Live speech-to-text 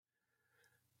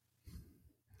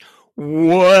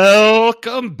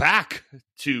Welcome back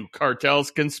to Cartels,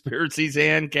 Conspiracies,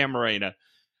 and Camarena.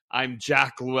 I'm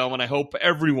Jack Llewellyn. I hope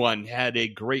everyone had a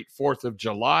great 4th of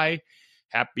July.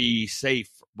 Happy, safe,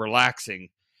 relaxing.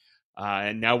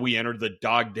 And now we enter the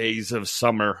dog days of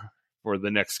summer for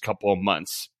the next couple of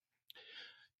months.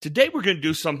 Today we're going to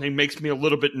do something that makes me a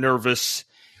little bit nervous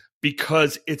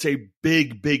because it's a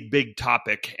big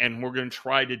topic, and we're going to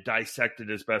try to dissect it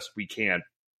as best we can.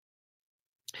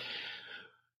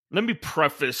 Let me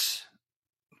preface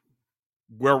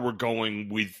where we're going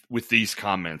with these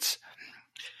comments.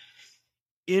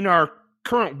 In our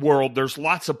current world, there's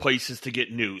lots of places to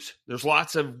get news. There's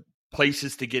lots of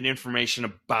places to get information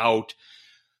about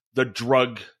the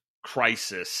drug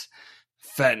crisis,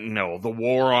 fentanyl, the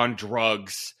war on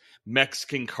drugs,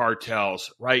 Mexican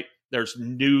cartels, right? There's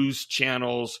news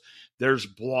channels, there's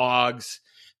blogs,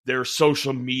 there's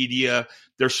social media.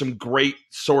 There's some great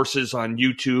sources on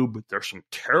YouTube. There's some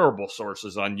terrible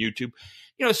sources on YouTube.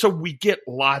 So we get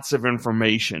lots of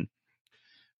information.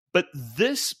 But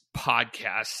this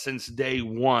podcast, since day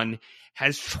one,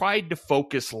 has tried to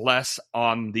focus less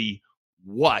on the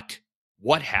what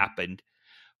happened,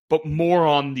 but more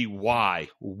on the why.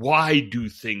 Why do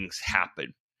things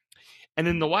happen? And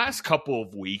in the last couple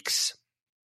of weeks,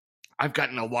 I've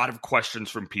gotten a lot of questions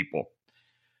from people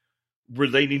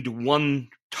relating to one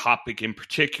topic in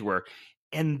particular,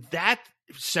 and that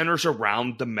centers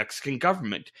around the Mexican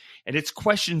government. And it's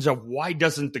questions of why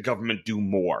doesn't the government do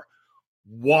more?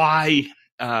 Why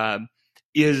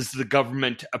is the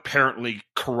government apparently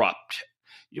corrupt?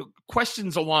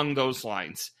 Questions along those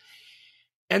lines.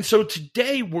 And so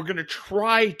today we're going to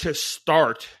try to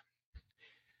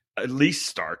at least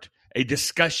start a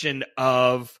discussion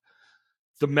of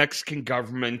the Mexican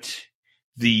government,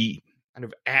 the kind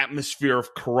of atmosphere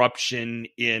of corruption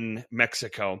in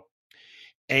Mexico.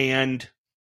 And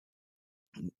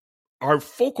our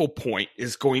focal point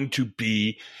is going to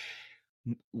be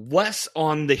less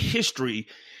on the history,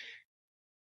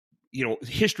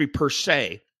 history per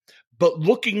se, but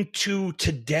looking to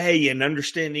today and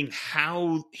understanding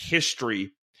how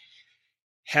history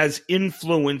has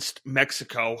influenced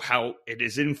Mexico, how it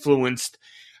has influenced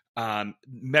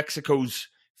Mexico's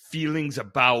feelings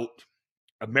about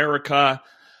America,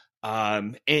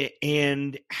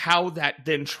 and how that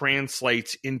then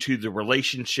translates into the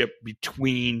relationship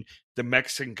between the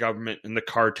Mexican government and the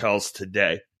cartels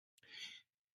today.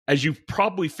 As you've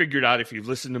probably figured out if you've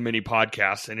listened to many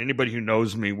podcasts, and anybody who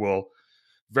knows me will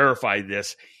verify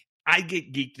this, I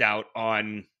get geeked out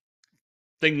on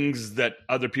things that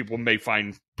other people may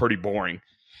find pretty boring.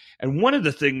 And one of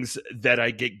the things that I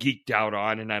get geeked out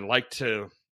on, and I like to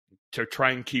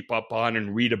try and keep up on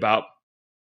and read about,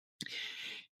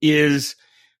 is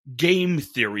game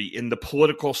theory in the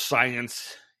political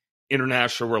science,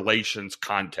 international relations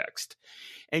context.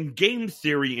 And game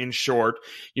theory, in short,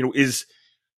 is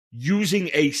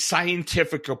using a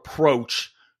scientific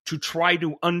approach to try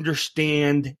to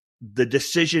understand the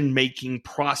decision-making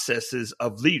processes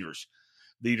of leaders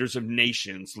of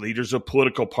nations, leaders of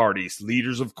political parties,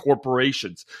 leaders of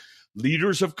corporations,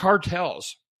 leaders of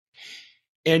cartels,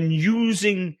 and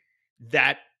using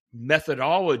that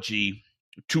methodology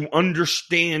to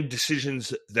understand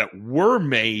decisions that were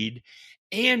made,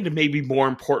 and maybe more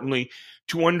importantly,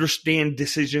 to understand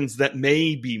decisions that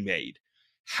may be made.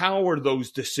 How are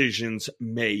those decisions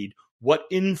made? What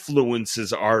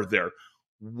influences are there?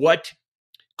 What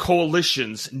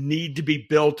coalitions need to be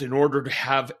built in order to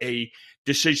have a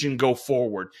decision go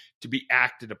forward, to be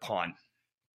acted upon?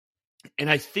 And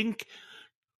I think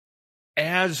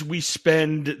as we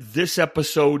spend this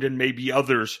episode and maybe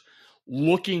others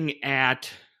looking at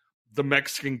the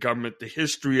Mexican government, the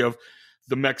history of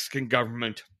the Mexican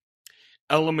government,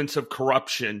 elements of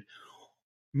corruption,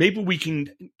 maybe we can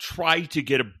try to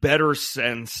get a better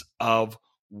sense of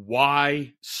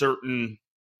why certain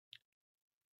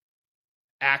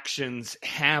actions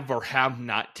have or have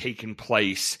not taken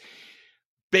place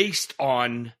based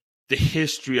on the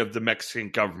history of the Mexican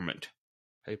government.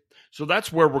 Okay? So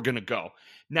that's where we're going to go.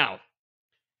 Now,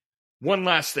 one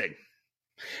last thing.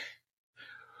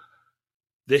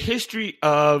 The history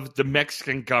of the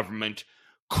Mexican government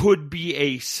could be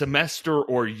a semester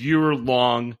or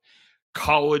year-long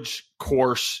college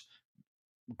course,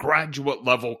 graduate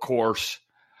level course,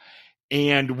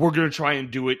 and we're going to try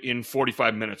and do it in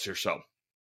 45 minutes or so.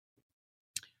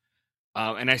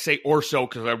 And I say or so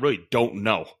because I really don't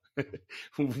know.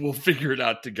 We'll figure it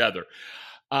out together.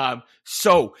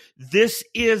 So this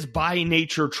is by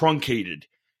nature truncated.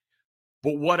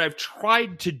 But what I've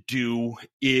tried to do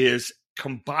is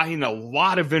combine a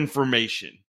lot of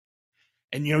information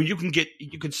And, you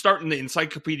can start in the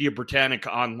Encyclopedia Britannica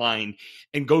online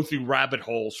and go through rabbit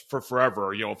holes for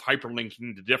forever, of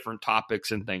hyperlinking to different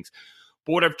topics and things.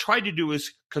 But what I've tried to do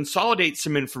is consolidate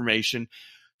some information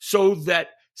so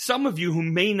that some of you who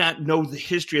may not know the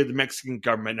history of the Mexican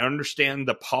government and understand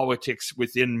the politics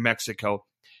within Mexico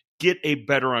get a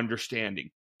better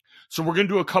understanding. So we're going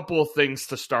to do a couple of things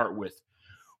to start with.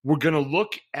 We're going to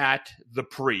look at the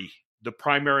PRI, the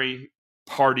primary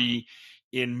party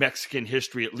in Mexican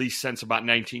history, at least since about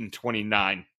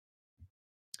 1929.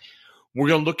 We're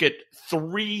going to look at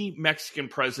 3 Mexican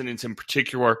presidents in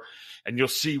particular, and you'll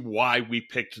see why we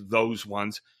picked those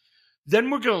ones. Then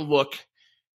we're going to look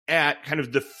at kind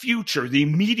of the future, the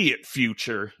immediate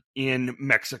future in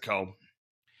Mexico.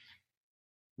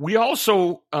 We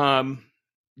also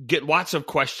get lots of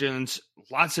questions,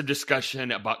 lots of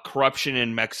discussion about corruption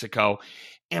in Mexico.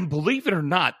 And believe it or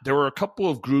not, there are a couple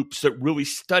of groups that really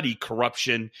study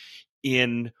corruption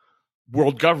in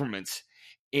world governments.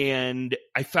 And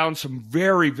I found some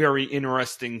very, very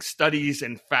interesting studies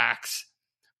and facts,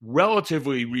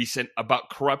 relatively recent, about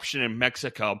corruption in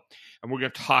Mexico. And we're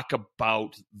going to talk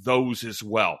about those as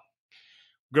well.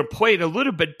 We're going to play it a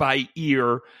little bit by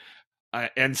ear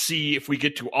and see if we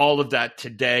get to all of that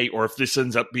today or if this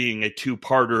ends up being a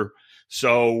 2-parter.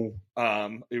 So,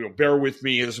 bear with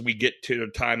me as we get to the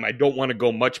time. I don't want to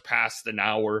go much past an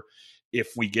hour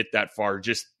if we get that far.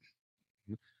 Just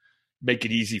make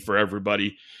it easy for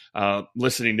everybody.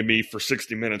 Listening to me for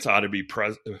 60 minutes ought to be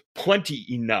plenty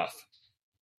enough.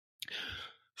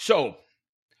 So,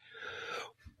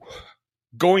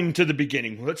 going to the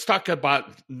beginning, let's talk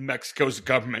about Mexico's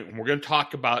government. We're going to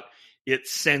talk about it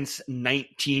since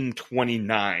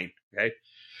 1929. Okay,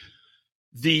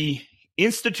 the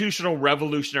Institutional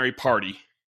Revolutionary Party,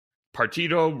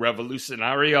 Partido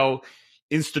Revolucionario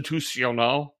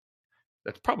Institucional,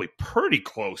 that's probably pretty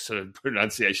close to the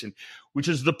pronunciation, which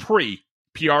is the PRI,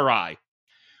 P-R-I,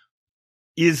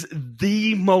 is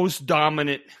the most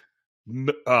dominant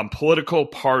political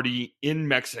party in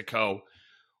Mexico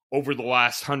over the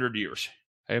last 100 years.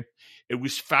 Okay? It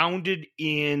was founded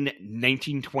in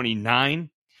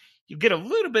 1929. You get a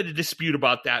little bit of dispute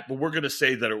about that, but we're going to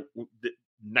say that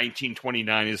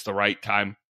 1929 is the right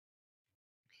time.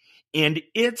 And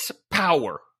its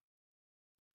power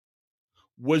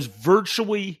was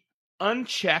virtually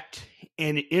unchecked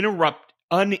and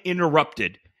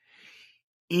uninterrupted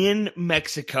in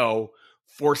Mexico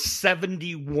for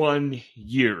 71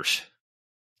 years.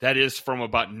 That is from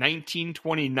about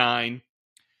 1929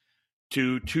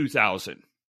 to 2000.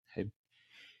 Okay.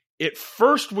 It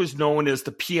first was known as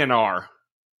the PNR,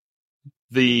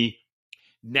 the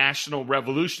National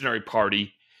Revolutionary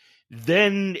Party.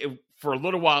 Then, for a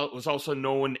little while, it was also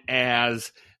known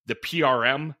as the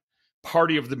PRM,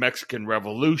 Party of the Mexican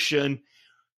Revolution.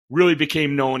 Really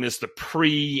became known as the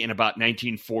PRI in about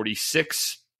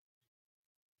 1946.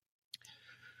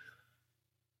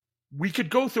 We could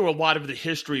go through a lot of the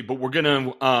history, but we're going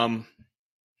to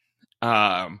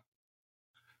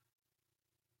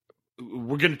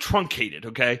truncate it,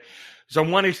 okay? So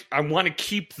I want to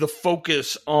keep the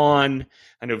focus on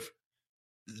kind of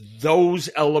those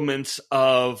elements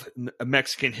of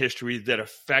Mexican history that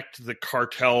affect the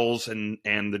cartels and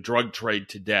the drug trade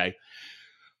today.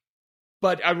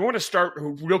 But I want to start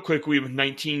real quickly with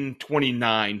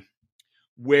 1929,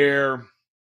 where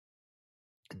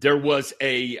there was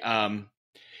you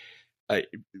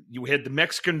had the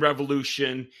Mexican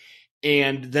Revolution,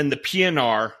 and then the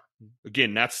PNR,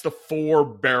 again, that's the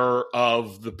forebearer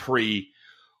of the PRI,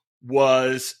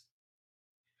 was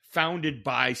founded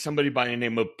by somebody by the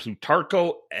name of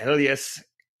Plutarco Elias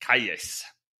Calles,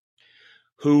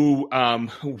 who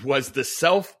was the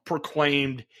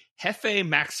self-proclaimed Jefe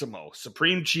Maximo,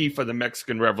 Supreme Chief of the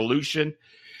Mexican Revolution.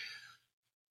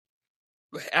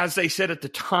 As they said at the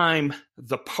time,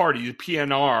 the party, the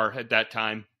PNR at that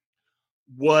time,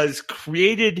 was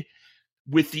created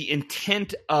with the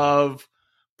intent of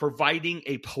providing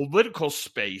a political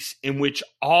space in which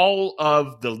all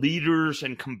of the leaders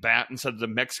and combatants of the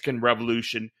Mexican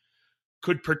Revolution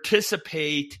could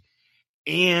participate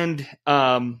and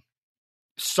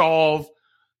solve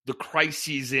the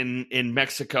crises in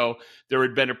Mexico. There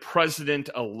had been a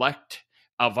president-elect,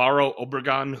 Alvaro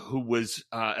Obregón, who was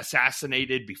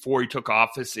assassinated before he took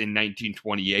office in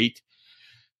 1928.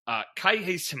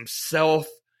 Calles himself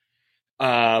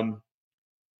fell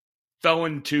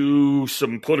into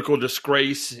some political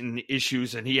disgrace and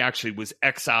issues, and he actually was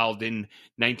exiled in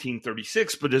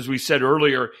 1936. But as we said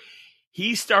earlier,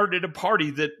 he started a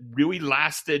party that really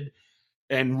lasted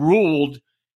and ruled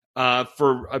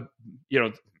for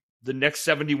the next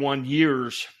 71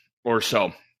 years or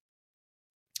so.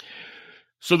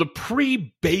 So the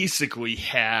PRI basically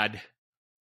had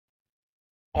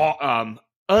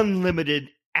unlimited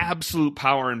absolute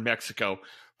power in Mexico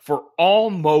for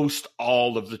almost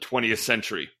all of the 20th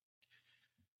century.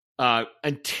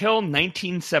 Until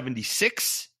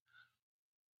 1976,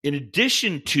 in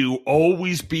addition to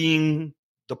always being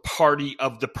the party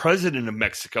of the president of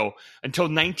Mexico, until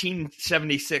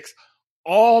 1976,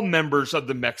 all members of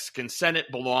the Mexican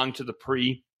Senate belonged to the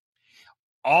PRI.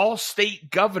 All state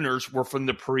governors were from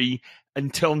the PRI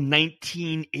until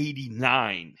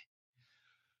 1989.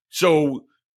 So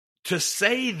to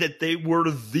say that they were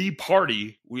the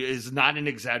party is not an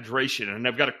exaggeration. And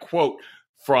I've got a quote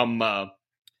from a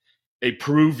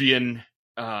Peruvian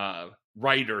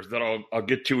writer that I'll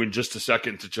get to in just a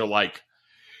second that you'll like.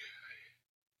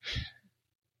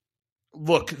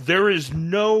 Look, there is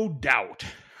no doubt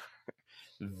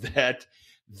that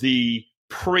the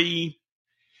PRI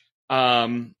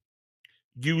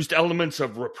used elements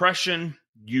of repression,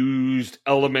 used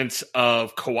elements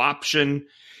of co-option,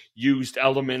 used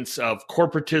elements of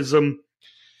corporatism,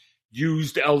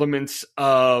 used elements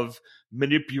of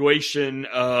manipulation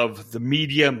of the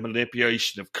media,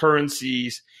 manipulation of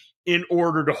currencies in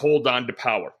order to hold on to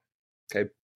power. Okay.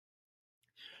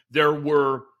 There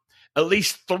were at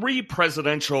least 3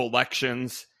 presidential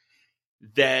elections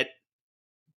that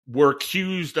were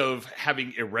accused of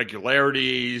having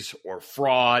irregularities or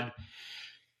fraud.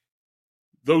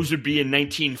 Those would be in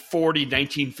 1940,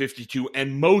 1952,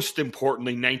 and most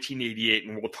importantly, 1988.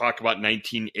 And we'll talk about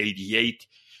 1988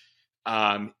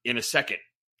 in a second.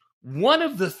 One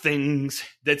of the things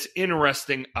that's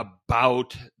interesting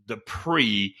about the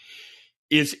PRI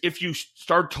is if you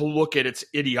start to look at its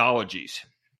ideologies.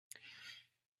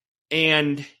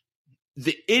 And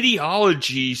the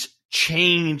ideologies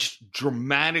changed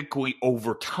dramatically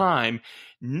over time,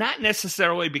 not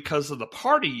necessarily because of the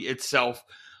party itself,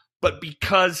 but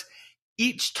because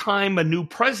each time a new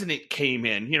president came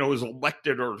in, was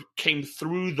elected or came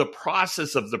through the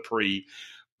process of the PRI,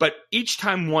 but each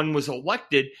time one was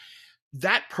elected,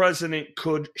 that president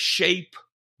could shape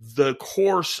the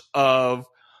course of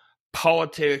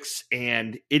politics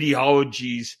and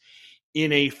ideologies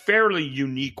in a fairly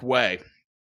unique way.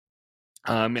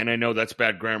 And I know that's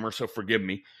bad grammar, so forgive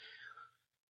me.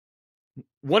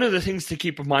 One of the things to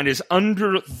keep in mind is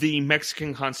under the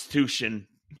Mexican Constitution,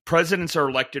 presidents are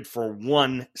elected for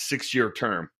 1 6-year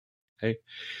term. Okay.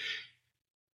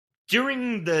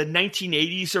 During the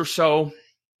 1980s or so,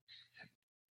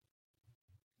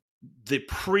 the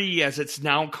PRI, as it's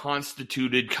now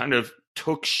constituted, kind of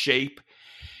took shape,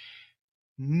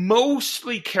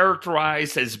 mostly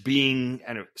characterized as being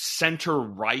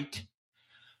center-right.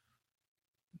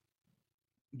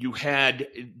 You had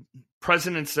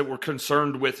presidents that were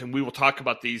concerned with, and we will talk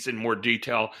about these in more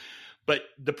detail, but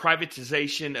the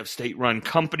privatization of state-run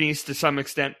companies to some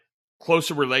extent,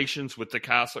 closer relations with the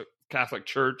Catholic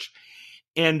Church,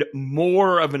 and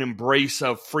more of an embrace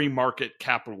of free market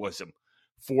capitalism,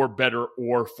 for better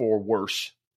or for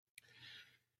worse.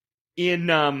 In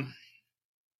about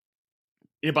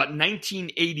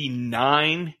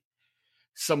 1989,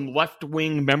 some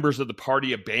left-wing members of the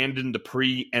party abandoned the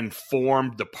PRI and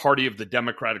formed the Party of the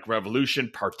Democratic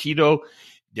Revolution, Partido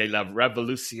de la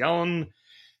Revolución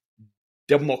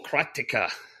Democrática.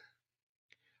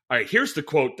 All right, here's the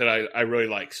quote that I really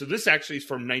like. So this actually is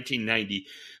from 1990,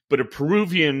 but a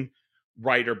Peruvian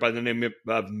writer by the name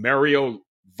of Mario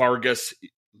Vargas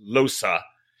Llosa,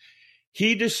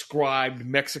 he described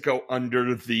Mexico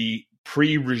under the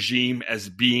PRI regime as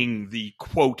being the,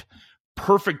 quote,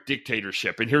 perfect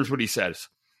dictatorship. And here's what he says.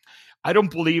 I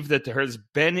don't believe that there has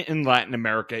been in Latin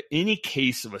America any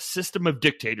case of a system of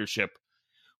dictatorship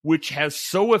which has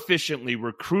so efficiently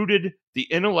recruited the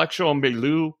intellectual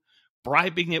milieu,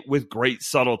 bribing it with great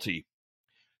subtlety.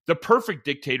 The perfect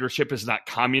dictatorship is not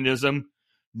communism,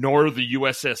 nor the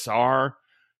USSR,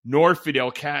 nor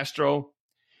Fidel Castro.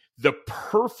 The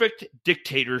perfect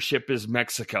dictatorship is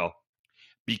Mexico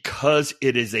because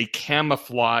it is a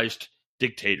camouflaged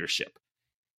dictatorship.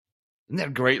 Isn't that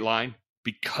a great line?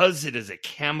 Because it is a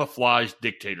camouflaged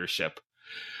dictatorship.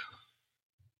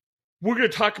 We're going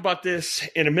to talk about this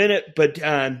in a minute, but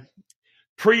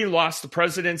PRI lost the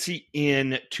presidency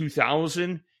in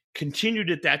 2000, continued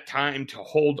at that time to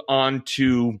hold on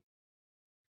to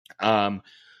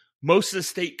most of the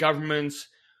state governments,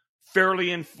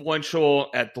 fairly influential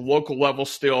at the local level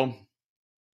still.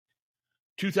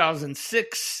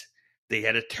 2006, they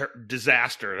had a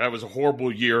disaster. That was a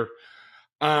horrible year.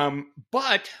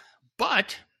 But PRI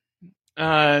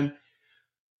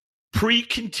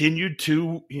continued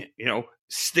to,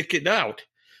 stick it out.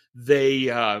 They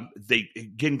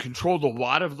again controlled a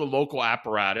lot of the local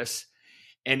apparatus,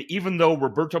 And even though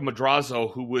Roberto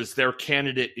Madrazo, who was their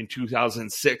candidate in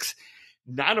 2006,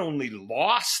 not only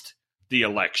lost the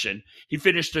election, he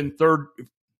finished in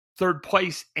third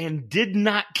place and did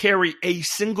not carry a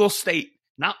single state,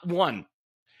 not one.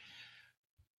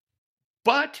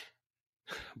 But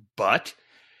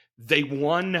they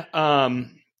won a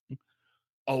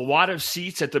lot of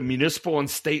seats at the municipal and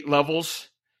state levels.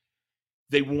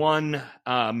 They won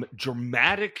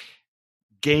dramatic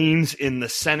gains in the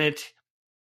Senate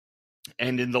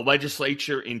and in the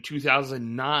legislature in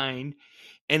 2009.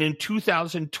 And in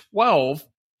 2012,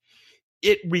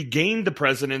 it regained the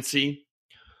presidency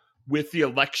with the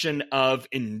election of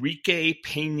Enrique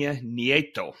Peña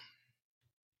Nieto.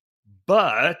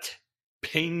 But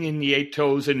Peña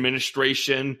Nieto's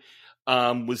administration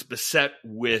was beset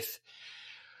with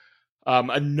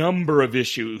a number of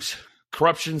issues,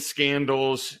 corruption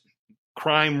scandals,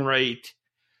 crime rate.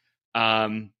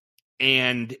 And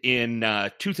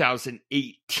in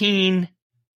 2018,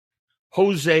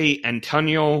 Jose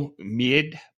Antonio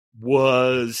Meade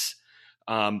was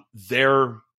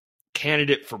their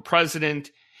candidate for president.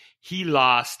 He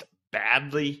lost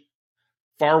badly,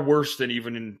 far worse than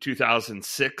even in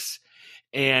 2006.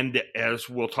 And as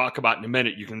we'll talk about in a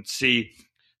minute, you can see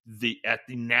at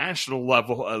the national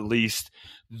level, at least,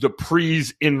 the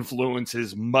PRI's influence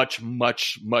is much,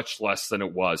 much, much less than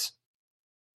it was.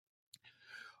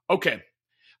 Okay.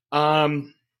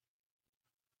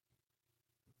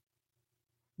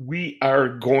 We are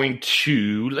going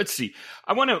to, let's see.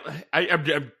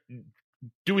 I'm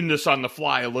doing this on the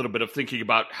fly a little bit of thinking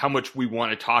about how much we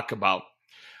want to talk about.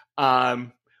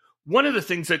 One of the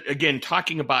things that, again,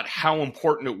 talking about how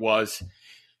important it was,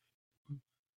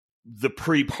 the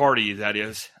pre-party, that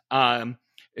is, I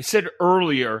said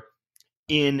earlier,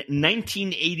 in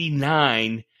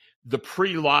 1989, the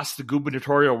PRI lost the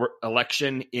gubernatorial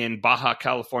election in Baja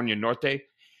California Norte.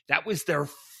 That was their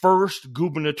first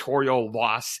gubernatorial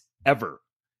loss ever,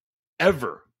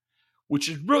 which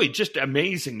is really just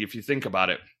amazing if you think about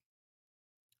it.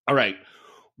 All right.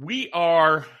 We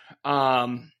are,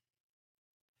 I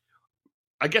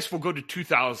guess we'll go to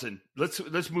 2000.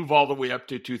 Let's move all the way up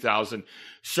to 2000.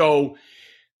 So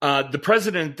the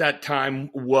president at that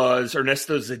time was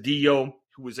Ernesto Zedillo,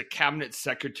 who was a cabinet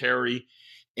secretary,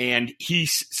 and he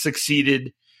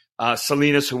succeeded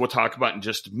Salinas, who we'll talk about in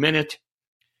just a minute.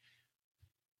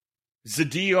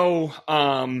 Zedillo,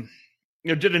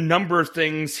 did a number of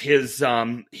things. He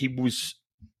was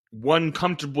won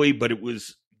comfortably, but it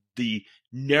was the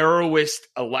narrowest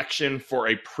election for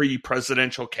a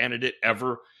pre-presidential candidate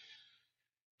ever.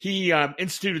 He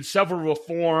instituted several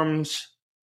reforms,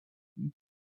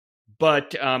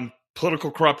 but political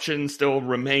corruption still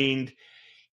remained.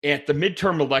 At the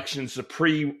midterm elections, the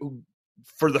PRI,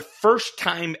 for the first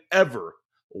time ever,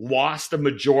 lost a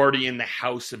majority in the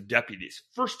House of Deputies.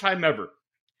 First time ever.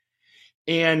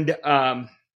 And in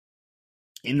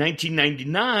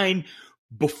 1999,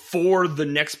 before the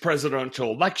next presidential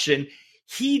election,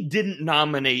 he didn't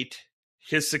nominate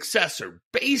his successor.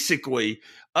 Basically,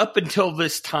 up until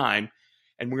this time,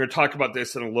 and we're going to talk about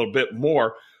this in a little bit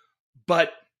more,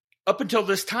 but up until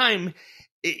this time,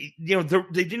 they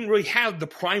didn't really have the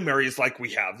primaries like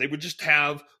we have. They would just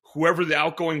have whoever the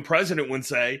outgoing president would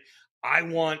say, I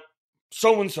want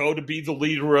so-and-so to be the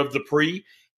leader of the PRI,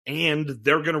 and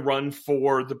they're going to run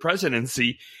for the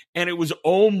presidency. And it was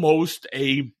almost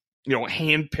a,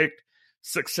 hand-picked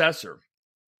successor.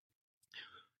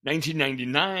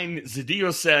 1999,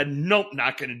 Zedillo said, nope,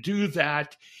 not going to do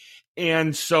that.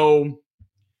 And so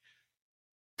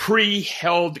PRI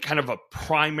held kind of a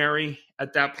primary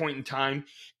at that point in time,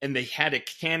 and they had a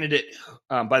candidate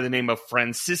by the name of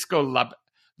Francisco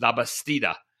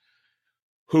Labastida,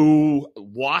 who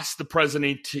lost the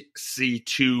presidency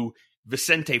to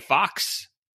Vicente Fox,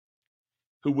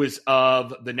 who was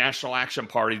of the National Action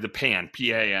Party, the PAN,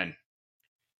 P-A-N.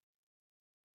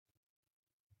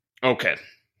 Okay.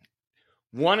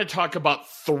 Want to talk about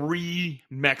three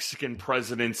Mexican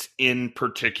presidents in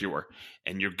particular,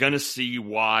 and you're going to see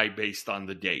why based on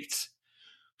the dates.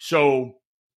 So,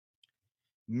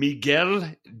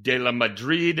 Miguel de la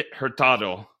Madrid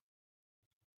Hurtado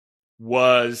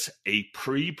was a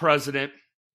pre-president,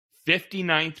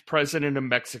 59th president of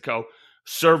Mexico,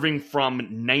 serving from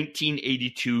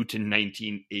 1982 to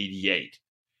 1988.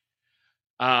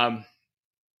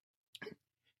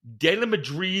 De la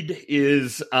Madrid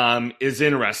is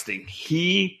interesting.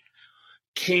 He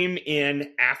came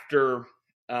in after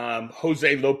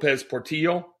Jose Lopez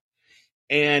Portillo,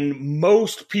 and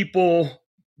most people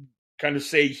kind of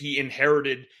say he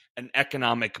inherited an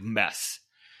economic mess.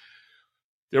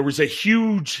 There was a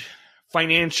huge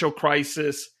financial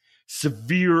crisis.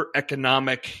 severe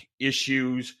economic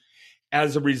issues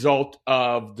as a result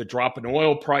of the drop in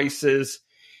oil prices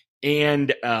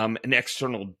and an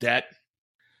external debt.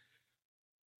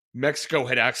 Mexico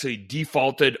had actually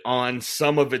defaulted on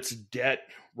some of its debt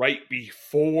right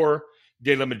before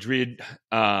De la Madrid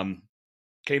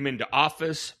came into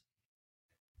office.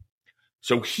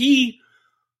 So he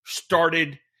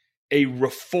started a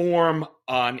reform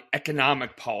on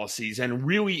economic policies and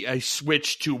really a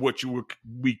switch to what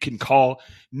we can call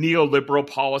neoliberal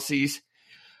policies,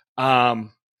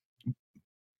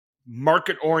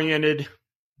 market-oriented,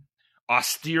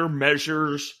 austere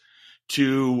measures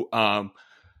to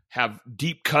have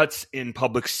deep cuts in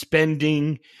public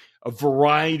spending, a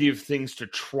variety of things to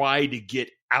try to get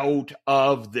out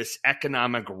of this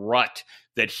economic rut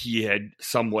that he had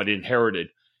somewhat inherited.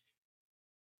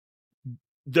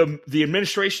 The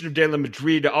administration of De la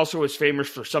Madrid also is famous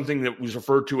for something that was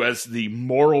referred to as the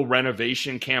moral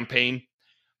renovation campaign.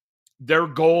 Their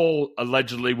goal,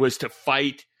 allegedly, was to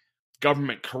fight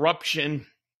government corruption.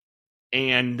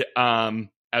 And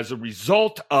as a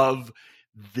result of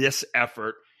this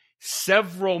effort,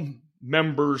 several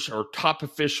members or top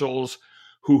officials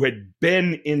who had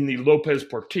been in the López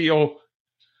Portillo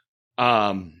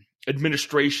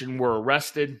administration were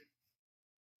arrested.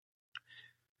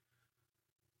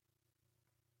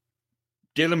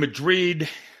 De la Madrid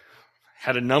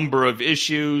had a number of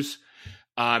issues.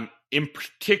 In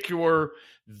particular,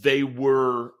 they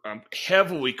were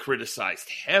heavily criticized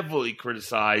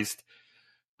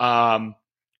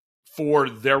for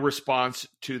their response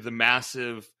to the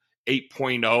massive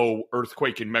 8.0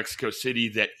 earthquake in Mexico City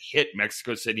that hit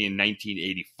Mexico City in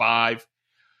 1985.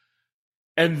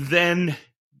 And then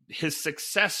his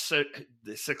succession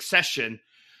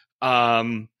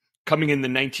coming in the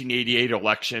 1988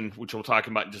 election, which we'll talk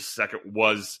about in just a second,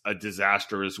 was a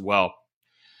disaster as well.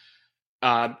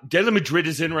 De la Madrid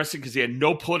is interesting because he had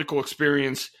no political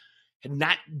experience, had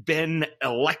not been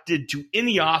elected to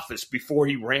any office before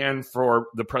he ran for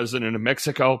the president of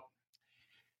Mexico.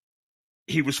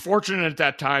 He was fortunate at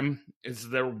that time as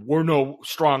there were no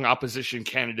strong opposition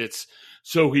candidates,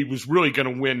 so he was really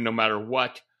going to win no matter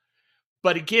what.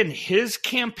 But again, his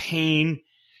campaign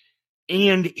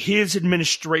and his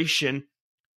administration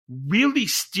really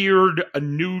steered a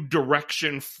new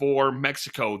direction for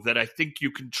Mexico that I think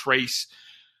you can trace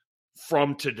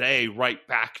from today right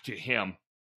back to him.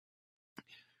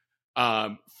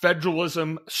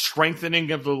 Federalism,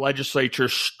 strengthening of the legislature,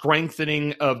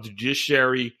 strengthening of the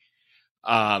judiciary,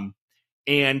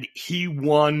 and he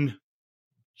won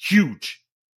huge.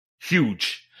 He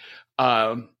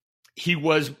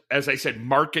was, as I said,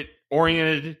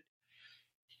 market-oriented.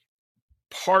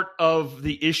 Part of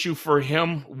the issue for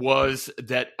him was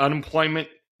that unemployment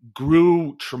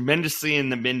grew tremendously in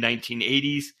the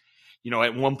mid-1980s.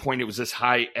 At one point it was as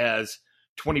high as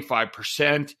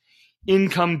 25%.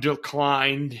 Income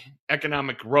declined.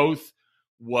 Economic growth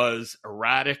was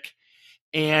erratic.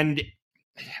 And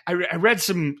I read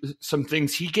some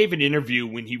things. He gave an interview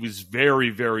when he was very,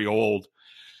 very old,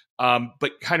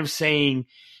 but kind of saying,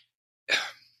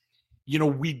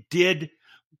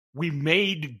 we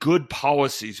made good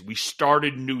policies. We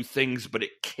started new things, but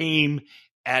it came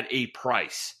at a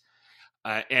price.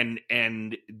 And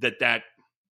that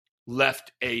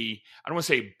left I don't want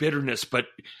to say bitterness, but,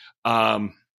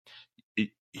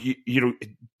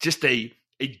 just a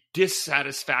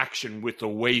dissatisfaction with the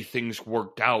way things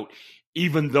worked out,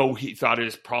 even though he thought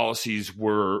his policies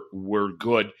were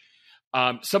good.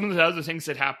 Some of the other things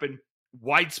that happened: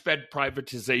 widespread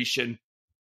privatization,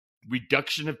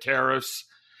 reduction of tariffs.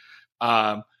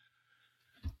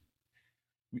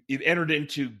 It entered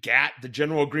into GATT, the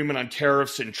General Agreement on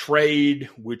Tariffs and Trade,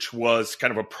 which was kind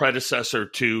of a predecessor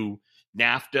to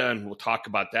NAFTA, and we'll talk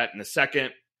about that in a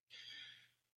second.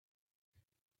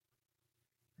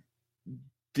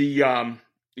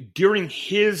 During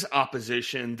his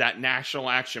opposition, that National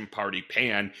Action Party,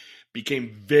 PAN,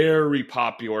 became very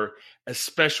popular,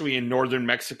 especially in northern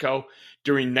Mexico.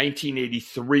 During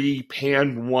 1983,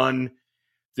 PAN won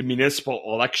the municipal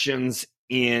elections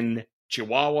in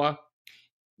Chihuahua,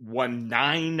 won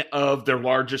 9 of their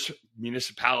largest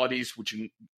municipalities, which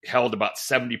held about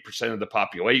 70% of the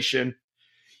population.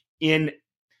 In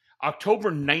October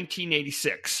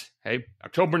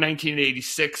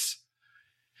 1986,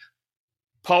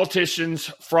 politicians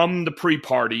from the PRI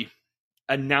party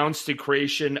announced the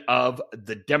creation of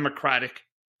the Democratic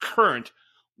Current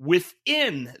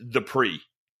within the PRI.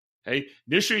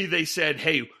 Initially, they said,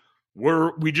 "Hey, we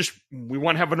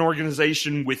want to have an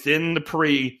organization within the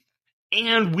PRI,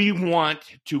 and we want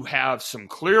to have some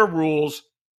clear rules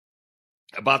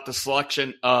about the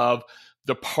selection of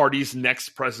the party's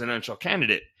next presidential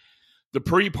candidate. The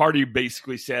PRI party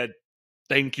basically said,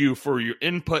 thank you for your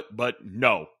input, but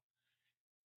no.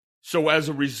 So as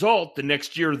a result, the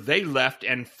next year they left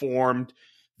and formed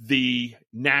the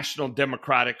National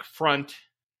Democratic Front,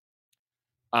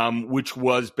 which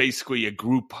was basically a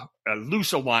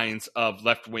loose alliance of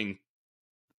left-wing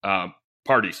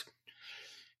parties.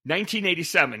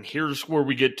 1987, here's where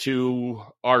we get to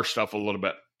our stuff a little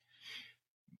bit.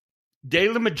 De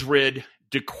la Madrid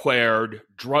declared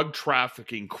drug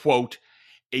trafficking, quote,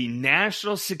 a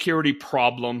national security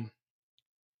problem,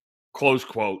 close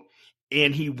quote,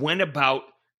 and he went about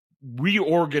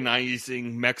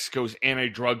reorganizing Mexico's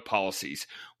anti-drug policies,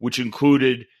 which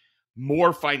included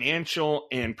more financial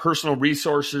and personal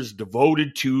resources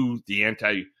devoted to the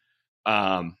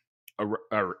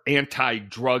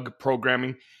anti-drug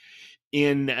programming.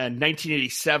 In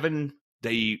 1987,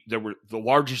 there were the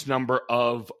largest number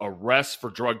of arrests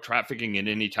for drug trafficking at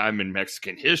any time in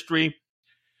Mexican history.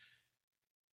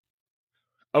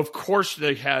 Of course,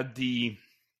 they had the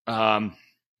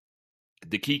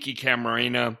Kiki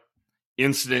Camarena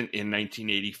incident in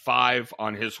 1985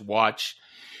 on his watch.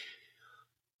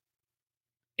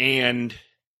 And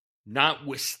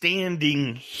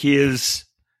notwithstanding his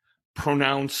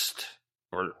pronounced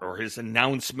or his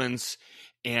announcements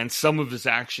and some of his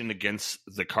action against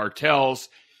the cartels,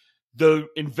 the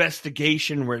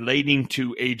investigation relating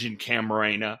to Agent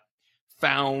Camarena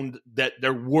found that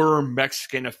there were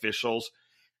Mexican officials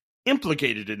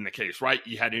implicated in the case, right?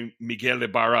 You had Miguel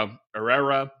Ibarra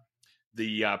Herrera,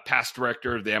 the past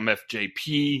director of the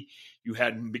MFJP. You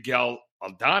had Miguel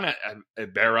Aldana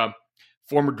Ibarra,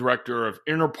 former director of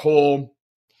Interpol.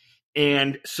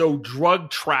 And so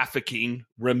drug trafficking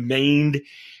remained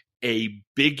a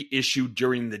big issue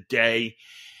during the day.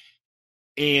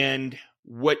 And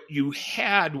what you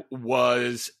had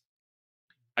was,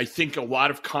 I think a lot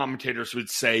of commentators would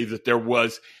say that there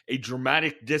was a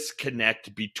dramatic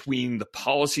disconnect between the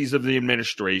policies of the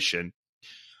administration,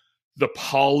 the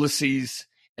policies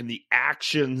and the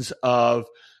actions of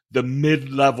the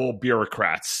mid-level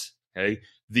bureaucrats, okay?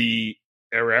 The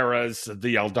Herreras,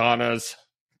 the Aldanas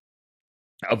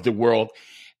of the world,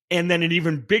 and then an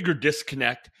even bigger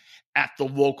disconnect at the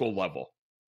local level.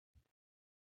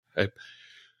 Okay?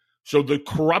 So the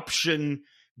corruption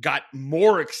got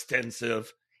more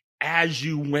extensive as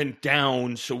you went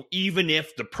down. So even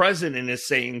if the president is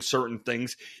saying certain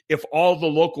things, if all the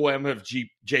local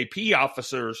MFJP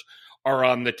officers are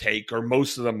on the take, or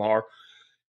most of them are,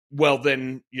 well,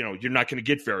 then, you're not going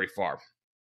to get very far.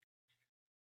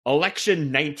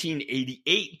 Election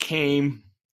 1988 came,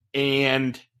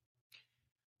 and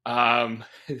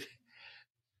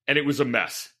it was a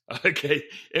mess. Okay,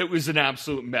 it was an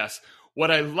absolute mess.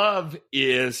 What I love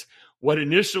is what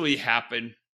initially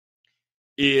happened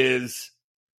is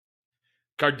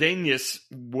Cardenas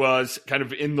was kind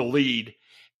of in the lead,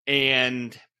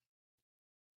 and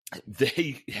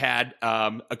they had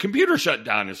a computer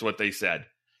shutdown, is what they said.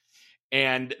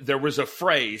 And there was a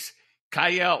phrase,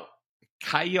 cayó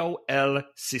el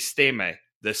sistema,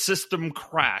 the system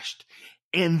crashed.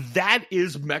 And that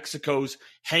is Mexico's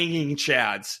hanging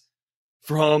chads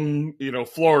from,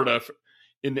 Florida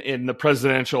in the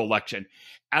presidential election.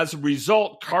 As a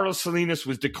result, Carlos Salinas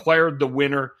was declared the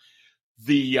winner.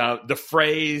 The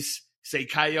phrase "se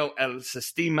cayó el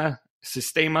sistema"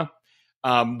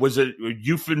 was a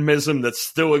euphemism that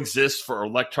still exists for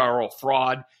electoral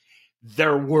fraud.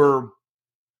 There were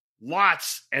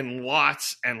lots and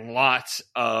lots and lots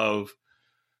of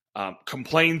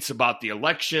complaints about the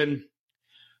election.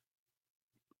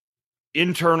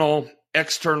 Internal,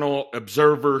 external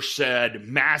observers said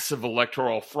massive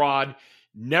electoral fraud.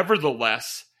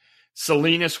 Nevertheless,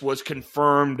 Salinas was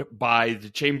confirmed by the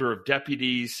Chamber of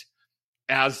Deputies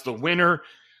as the winner,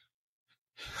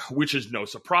 which is no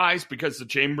surprise because the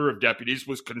Chamber of Deputies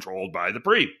was controlled by the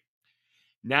PRI.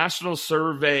 National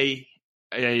survey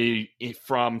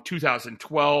from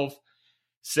 2012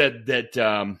 said that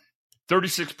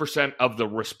 36% of the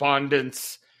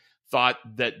respondents thought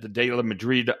that the De la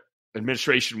Madrid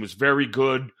administration was very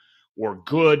good or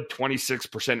good.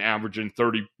 26% average and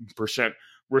 30%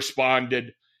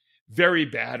 responded very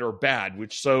bad or bad,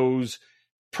 which shows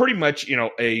pretty much,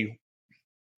 a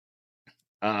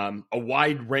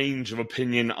wide range of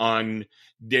opinion on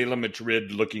De la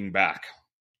Madrid looking back.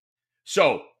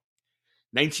 So,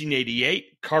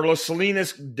 1988, Carlos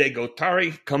Salinas de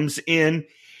Gortari comes in.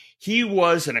 He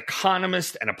was an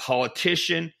economist and a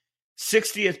politician,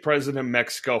 60th president of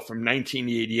Mexico from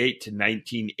 1988 to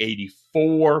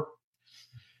 1984.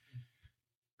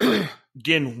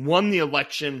 Again, won the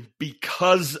election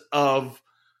because of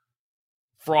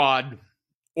fraud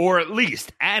or at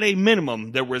least at a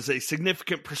minimum, there was a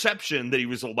significant perception that he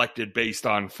was elected based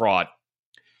on fraud.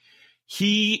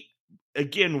 He,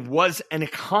 again, was an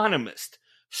economist,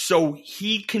 so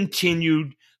he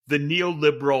continued the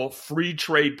neoliberal free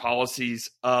trade policies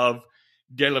of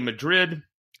de la Madrid,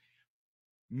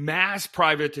 mass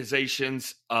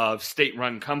privatizations of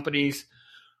state-run companies,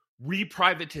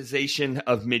 reprivatization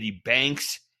of many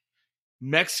banks,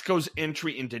 Mexico's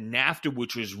entry into NAFTA,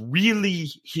 which was really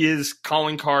his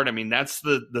calling card. I mean, that's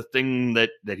the thing that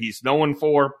he's known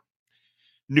for.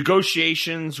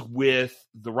 Negotiations with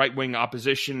the right-wing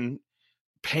opposition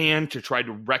PAN to try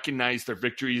to recognize their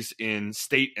victories in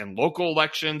state and local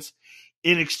elections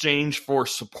in exchange for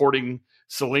supporting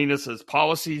Salinas'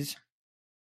 policies.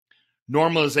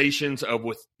 Normalizations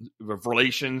of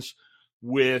relations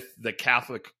with the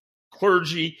Catholic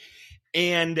clergy,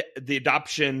 and the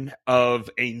adoption of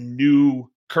a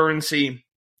new currency.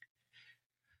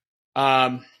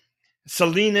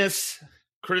 Salinas,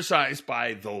 criticized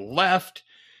by the left,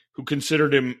 who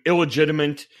considered him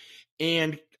illegitimate,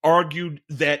 and argued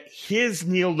that his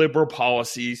neoliberal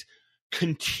policies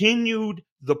continued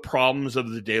the problems of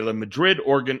the de la Madrid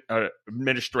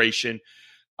administration,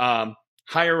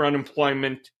 higher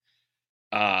unemployment,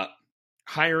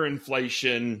 higher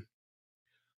inflation,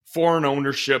 foreign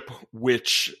ownership,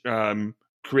 which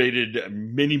created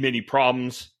many, many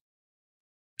problems.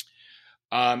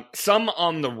 Some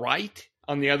on the right,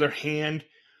 on the other hand,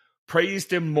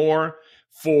 praised him more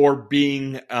for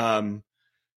being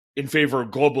in favor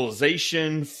of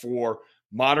globalization, for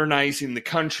modernizing the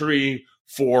country,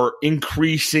 for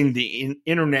increasing the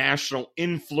international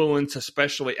influence,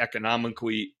 especially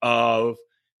economically, of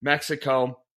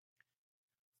Mexico.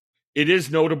 It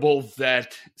is notable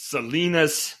that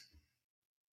Salinas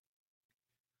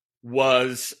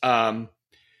was, or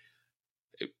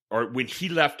when he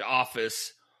left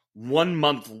office, 1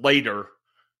 month later,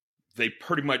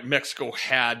 Mexico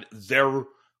had their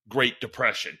Great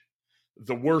Depression.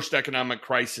 The worst economic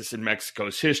crisis in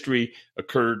Mexico's history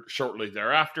occurred shortly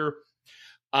thereafter.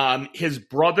 His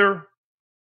brother,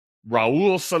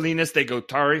 Raul Salinas de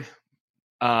Gortari,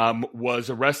 was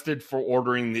arrested for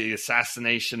ordering the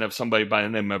assassination of somebody by the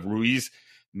name of Ruiz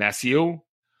Massieu,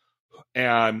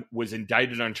 and was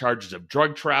indicted on charges of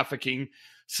drug trafficking.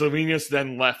 Salinas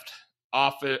then left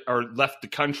the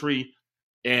country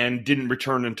and didn't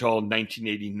return until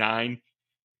 1989.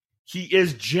 He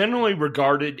is generally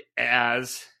regarded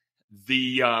as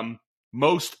the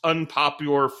most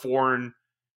unpopular foreign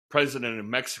president of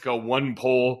Mexico. One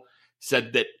poll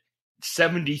said that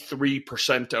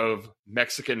 73% of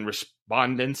Mexican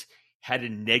respondents had a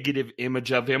negative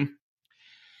image of him.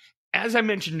 As I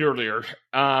mentioned earlier,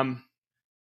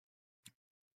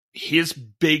 his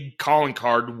big calling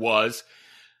card was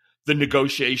the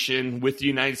negotiation with the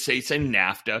United States and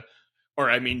NAFTA,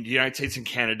 the United States and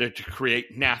Canada, to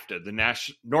create NAFTA, the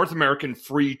North American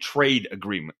Free Trade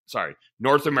Agreement.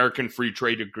 North American Free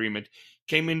Trade Agreement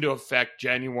came into effect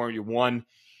January 1,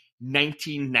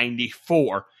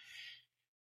 1994.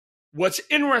 What's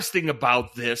interesting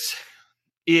about this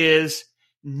is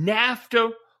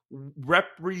NAFTA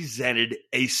represented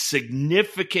a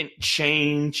significant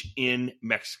change in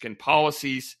Mexican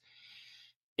policies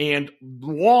and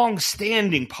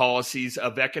long-standing policies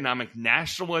of economic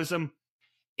nationalism,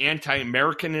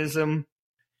 anti-Americanism.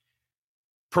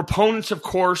 Proponents, of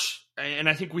course, and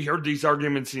I think we heard these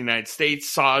arguments in the United States,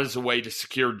 saw it as a way to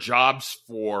secure jobs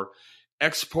for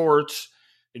exports,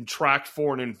 attract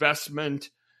foreign investment,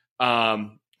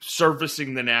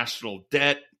 servicing the national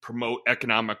debt, promote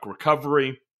economic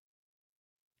recovery.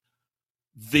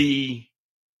 The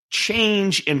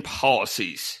change in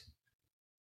policies,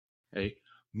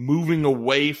 moving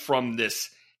away from this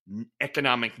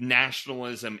economic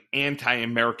nationalism,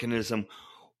 anti-Americanism,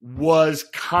 was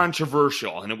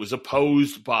controversial, and it was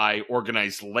opposed by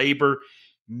organized labor,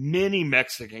 many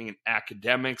Mexican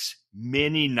academics,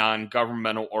 many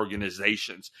non-governmental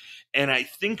organizations. And I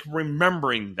think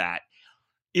remembering that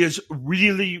is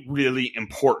really, really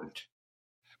important.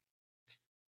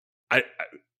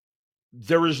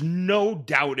 There is no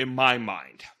doubt in my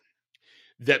mind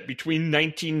that between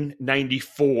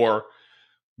 1994,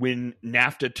 when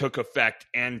NAFTA took effect,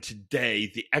 and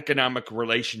today, the economic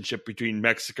relationship between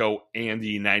Mexico and the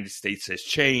United States has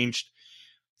changed.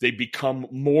 They become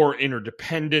more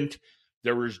interdependent.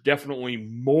 There is definitely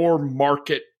more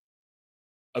market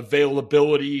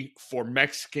availability for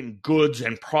Mexican goods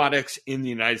and products in the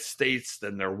United States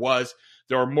than there was.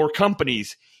 There are more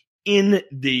companies in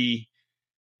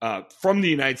from the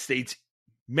United States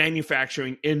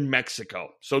manufacturing in Mexico.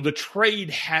 So the trade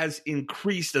has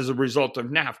increased as a result of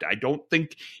NAFTA. I don't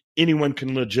think anyone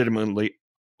can legitimately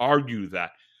argue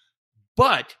that.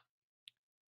 But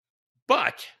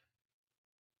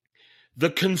the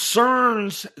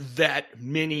concerns that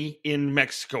many in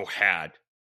Mexico had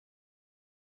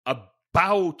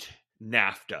about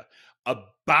NAFTA,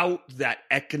 about that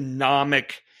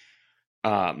economic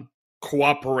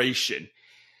cooperation,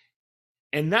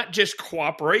 and not just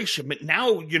cooperation, but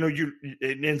now, you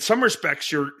in some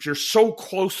respects, you're so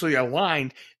closely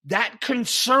aligned, that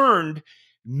concerned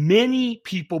many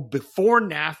people before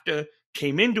NAFTA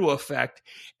came into effect,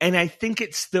 and I think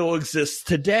it still exists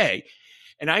today.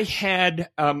 And I had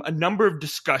a number of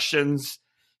discussions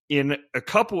in a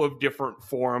couple of different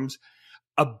forums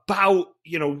about,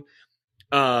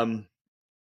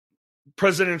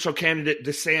 presidential candidate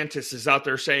DeSantis is out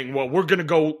there saying, well, we're going to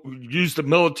go use the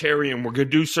military and we're going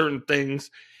to do certain things.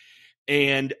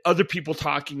 And other people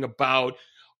talking about,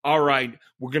 all right,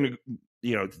 we're going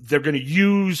to, they're going to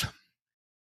use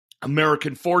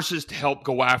American forces to help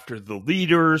go after the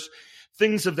leaders,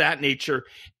 things of that nature.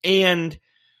 And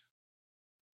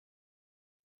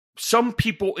some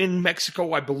people in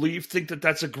Mexico, I believe, think that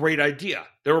that's a great idea.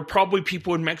 There are probably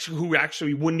people in Mexico who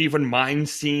actually wouldn't even mind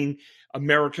seeing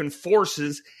American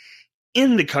forces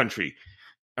in the country.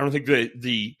 I don't think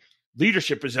the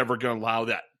leadership is ever going to allow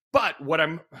that. But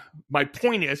my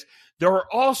point is, there are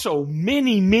also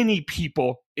many, many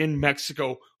people in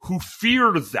Mexico who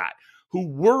feared that, who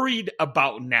worried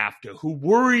about NAFTA, who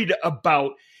worried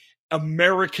about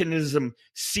Americanism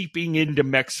seeping into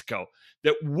Mexico,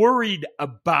 that worried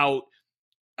about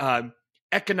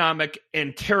economic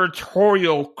and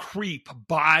territorial creep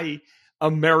by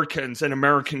Americans and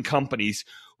American companies,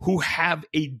 who have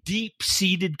a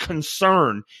deep-seated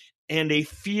concern and a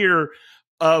fear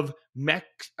of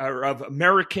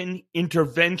American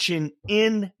intervention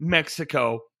in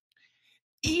Mexico,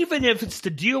 even if it's to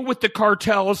deal with the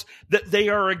cartels that they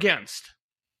are against.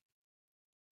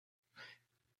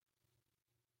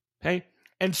 Okay?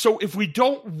 And so if we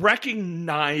don't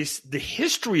recognize the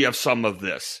history of some of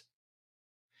this,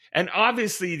 and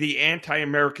obviously the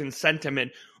anti-American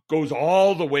sentiment goes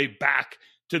all the way back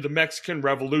to the Mexican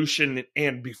Revolution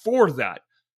and before that.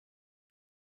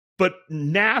 But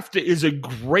NAFTA is a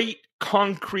great,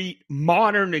 concrete,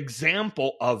 modern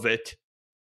example of it.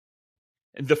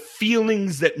 And the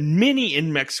feelings that many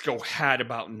in Mexico had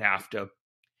about NAFTA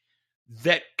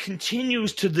that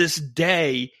continues to this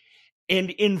day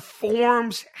and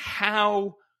informs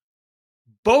how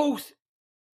both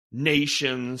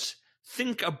nations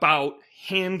think about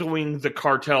handling the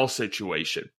cartel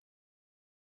situation.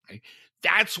 Okay?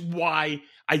 That's why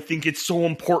I think it's so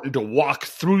important to walk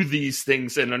through these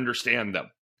things and understand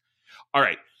them. All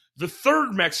right. The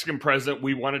third Mexican president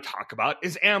we want to talk about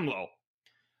is AMLO,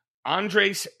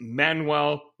 Andres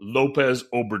Manuel Lopez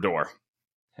Obrador.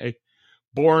 Okay?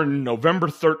 Born November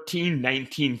 13,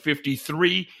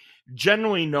 1953,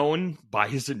 generally known by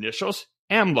his initials,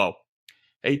 AMLO.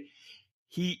 Okay?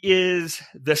 He is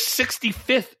the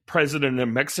 65th president of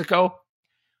Mexico.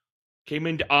 Came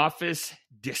into office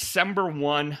December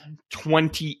 1,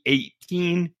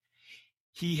 2018.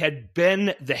 He had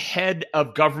been the head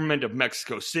of government of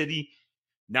Mexico City,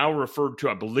 now referred to,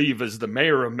 I believe, as the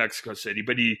mayor of Mexico City,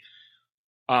 but he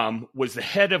was the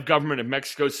head of government of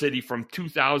Mexico City from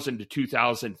 2000 to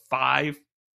 2005.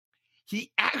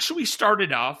 He actually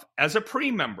started off as a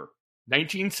PRI member,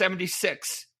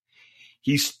 1976.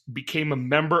 He became a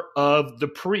member of the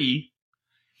PRI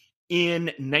in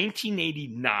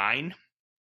 1989.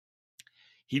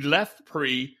 He left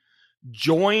PRI,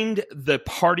 joined the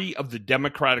Party of the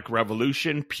Democratic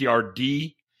Revolution,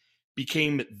 PRD,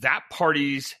 became that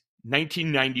party's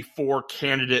 1994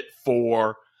 candidate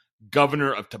for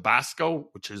governor of Tabasco,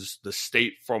 which is the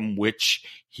state from which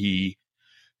he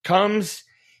comes.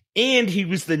 And he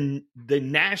was the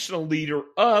national leader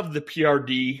of the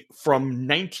PRD from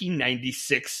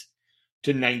 1996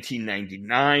 to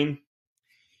 1999.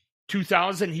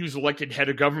 2000, he was elected head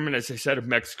of government, as I said, of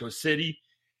Mexico City.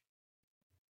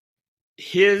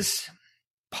 His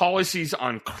policies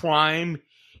on crime,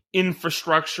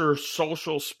 infrastructure,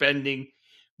 social spending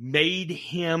made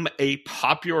him a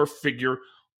popular figure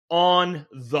on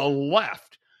the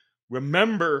left.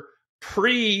 Remember,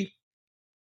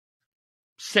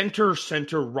 center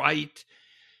right,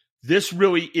 this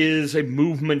really is a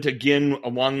movement, again,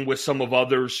 along with some of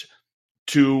others,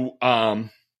 to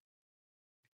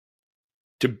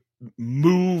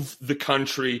move the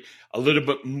country a little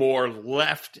bit more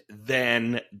left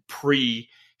than PRI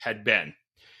had been.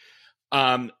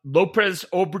 Lopez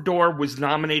Obrador was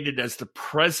nominated as the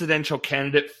presidential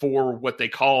candidate for what they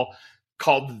called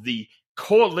the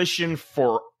Coalition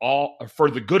for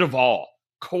the Good of All.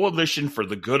 Coalition for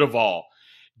the Good of All.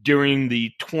 during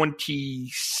the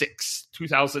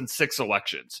 2006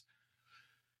 elections.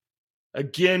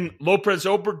 Again, López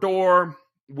Obrador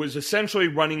was essentially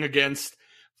running against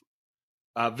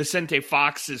Vicente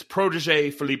Fox's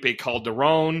protege, Felipe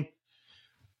Calderón.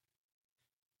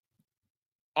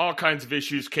 All kinds of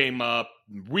issues came up,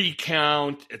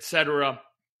 recount, etc.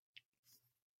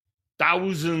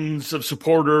 Thousands of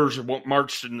supporters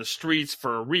marched in the streets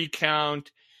for a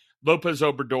recount. López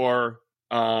Obrador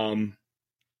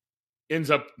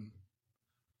ends up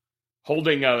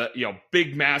holding a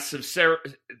big, massive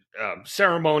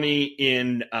ceremony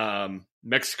in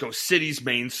Mexico City's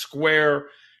main square,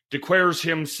 declares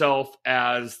himself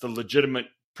as the legitimate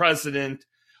president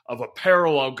of a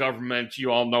parallel government.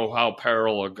 You all know how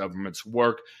parallel governments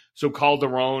work. So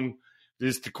Calderón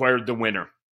is declared the winner.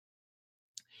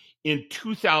 In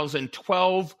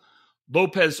 2012,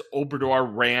 López Obrador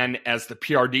ran as the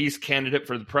PRD's candidate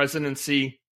for the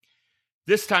presidency.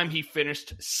 This time he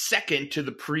finished second to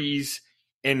the PRI's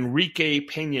Enrique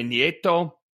Peña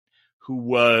Nieto, who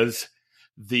was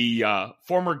the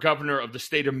former governor of the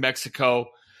state of Mexico.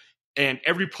 And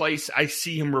every place I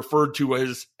see him referred to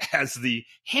as the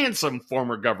handsome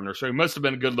former governor. So he must have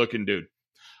been a good-looking dude.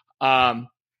 López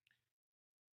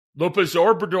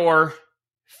Obrador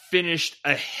finished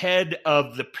ahead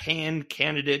of the PAN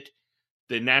candidate,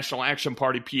 the National Action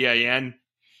Party, PAN.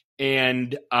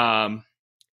 And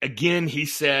again, he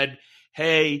said,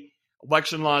 hey,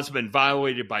 election laws have been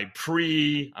violated by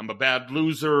PRI. I'm a bad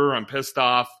loser. I'm pissed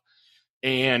off.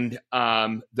 And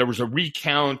there was a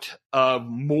recount of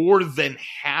more than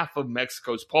half of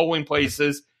Mexico's polling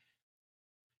places.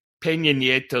 Peña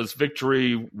Nieto's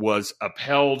victory was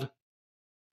upheld.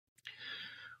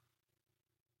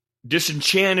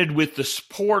 Disenchanted with the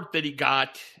support that he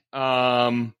got,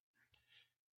 López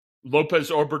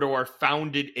Obrador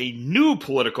founded a new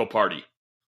political party,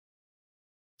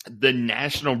 the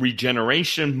National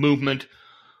Regeneration Movement,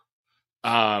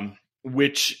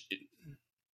 which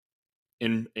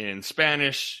in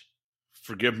Spanish,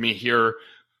 forgive me here,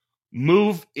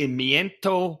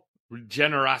 Movimiento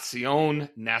Regeneración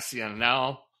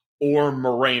Nacional, or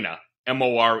Morena,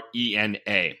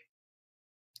 M-O-R-E-N-A.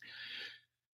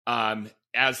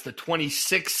 As the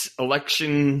 26th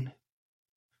election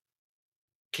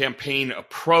campaign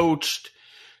approached,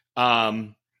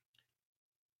 López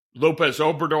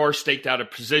Obrador staked out a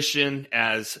position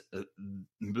as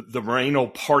the Moreno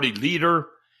party leader.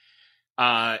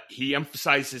 He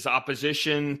emphasized his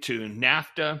opposition to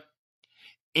NAFTA,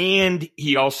 and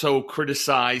he also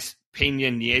criticized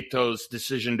Peña Nieto's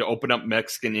decision to open up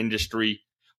Mexican industry,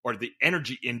 or the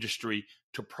energy industry,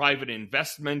 to private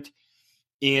investment.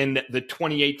 In the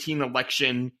 2018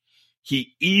 election,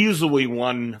 he easily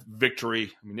won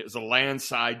victory. I mean, it was a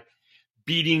landslide,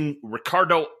 beating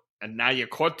Ricardo Anaya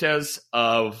Cortez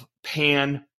of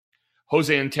PAN,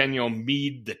 Jose Antonio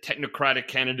Meade, the technocratic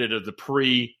candidate of the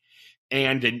PRI,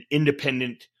 and an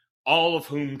independent, all of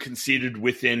whom conceded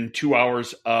within 2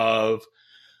 hours of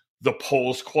the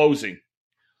polls closing.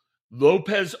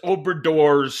 López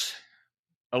Obrador's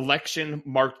election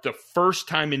marked the first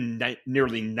time in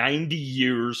nearly 90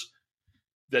 years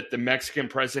that the Mexican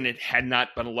president had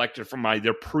not been elected from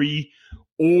either PRI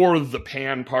or the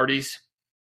PAN parties.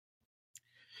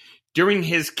 During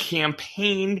his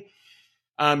campaign,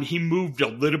 he moved a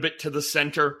little bit to the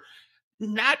center,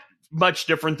 not much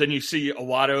different than you see a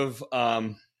lot of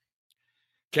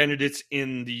candidates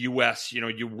in the U.S.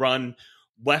 You run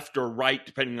left or right,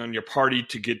 depending on your party,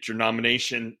 to get your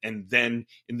nomination. And then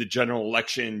in the general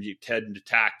election, you tend to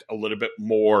tack a little bit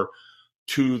more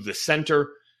to the center.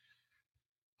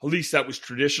 At least that was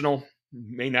traditional.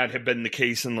 May not have been the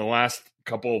case in the last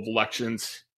couple of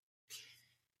elections.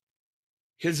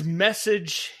 His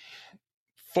message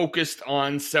focused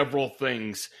on several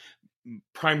things,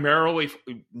 primarily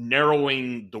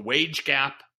narrowing the wage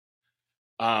gap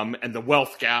and the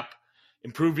wealth gap,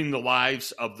 improving the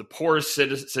lives of the poorest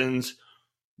citizens,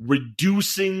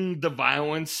 reducing the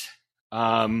violence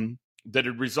that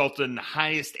had resulted in the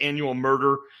highest annual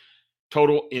murder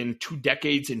total in 2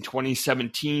 decades in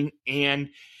 2017. And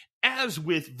as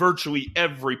with virtually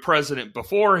every president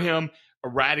before him,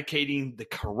 eradicating the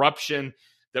corruption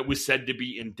that was said to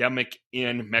be endemic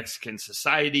in Mexican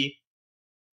society.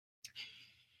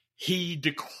 He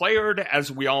declared,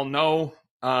 as we all know,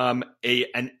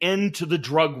 an end to the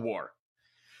drug war,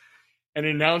 and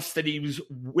announced that he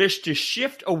wished to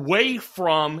shift away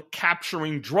from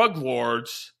capturing drug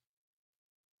lords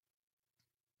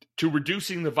to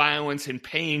reducing the violence and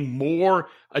paying more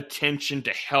attention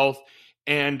to health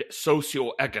and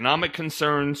socioeconomic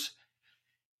concerns.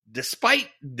 Despite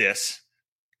this,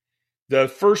 The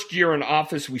first year in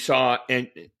office we saw,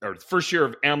 or the first year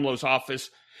of AMLO's office,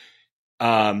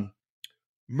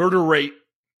 murder rate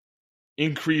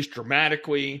increased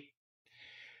dramatically.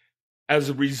 As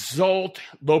a result,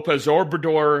 Lopez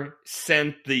Obrador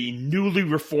sent the newly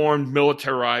reformed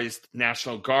militarized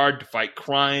National Guard to fight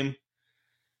crime.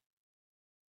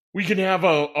 We can have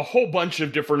a whole bunch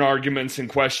of different arguments and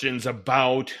questions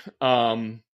about,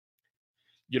 whether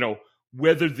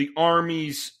the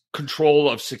Army's control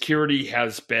of security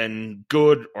has been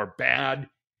good or bad.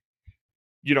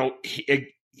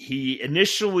 He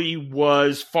initially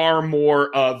was far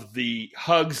more of the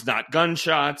hugs, not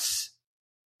gunshots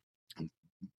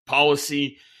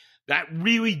policy. That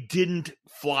really didn't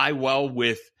fly well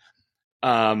with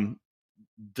the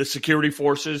security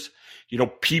forces.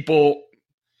 People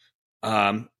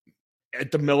at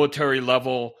the military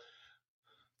level,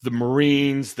 the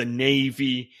Marines, the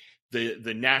Navy,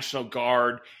 the National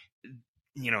Guard,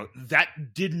 that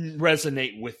didn't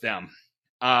resonate with them.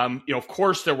 Of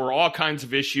course, there were all kinds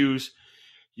of issues.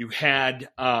 You had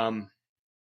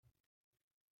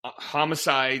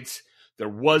homicides. There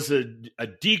was a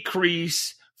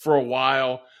decrease for a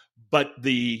while, but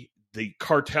the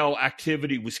cartel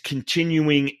activity was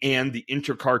continuing, and the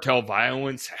intercartel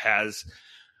violence has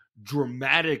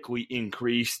dramatically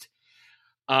increased.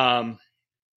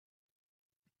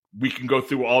 We can go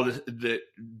through all this.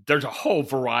 There's a whole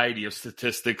variety of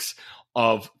statistics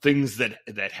of things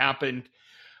that happened.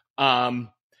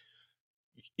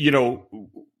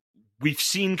 We've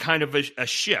seen kind of a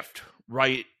shift,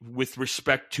 right, with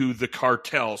respect to the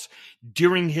cartels.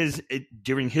 During his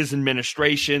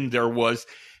administration, there was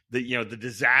the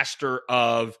disaster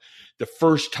of the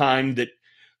first time that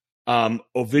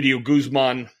Ovidio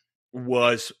Guzman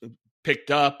was picked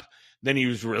up. Then he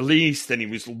was released. Then he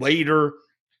was later,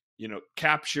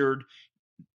 captured.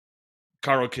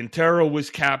 Caro Quintero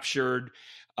was captured.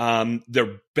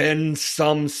 There've been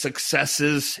some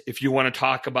successes, if you want to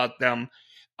talk about them,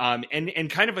 and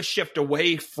kind of a shift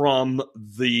away from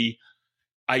the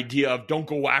idea of don't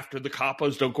go after the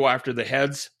capos, don't go after the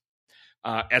heads.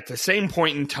 At the same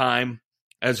point in time,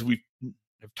 as we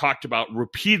have talked about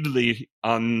repeatedly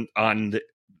on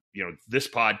this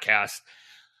podcast,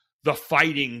 the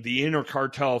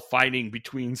intercartel fighting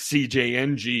between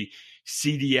CJNG,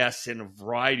 CDS in a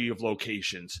variety of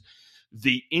locations,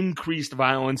 the increased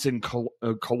violence in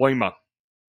Colima,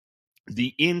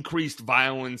 the increased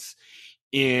violence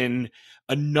in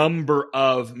a number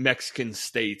of Mexican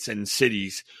states and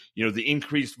cities, the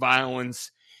increased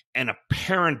violence and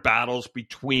apparent battles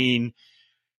between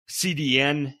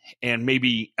CDN and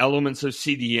maybe elements of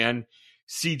CDN,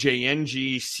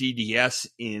 CJNG, CDS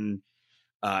in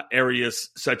areas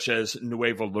such as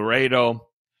Nuevo Laredo,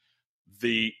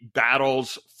 the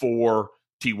battles for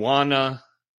Tijuana,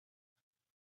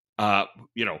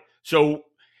 so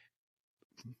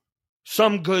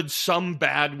some good, some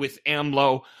bad with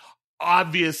AMLO.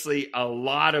 Obviously, a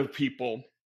lot of people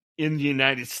in the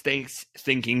United States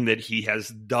thinking that he has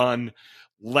done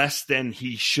less than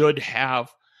he should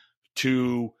have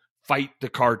to fight the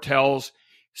cartels,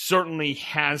 certainly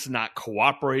has not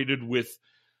cooperated with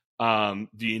the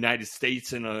United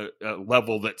States in a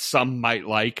level that some might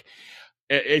like.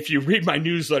 If you read my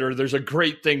newsletter, there's a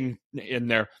great thing in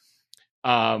there.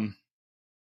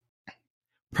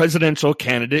 Presidential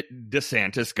candidate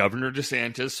Governor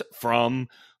DeSantis from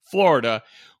Florida,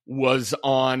 was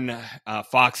on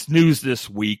Fox News this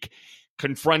week,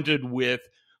 confronted with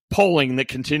polling that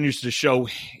continues to show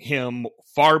him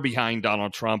far behind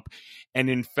Donald Trump. And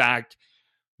in fact,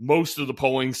 most of the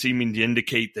polling seeming to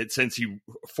indicate that since he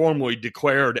formally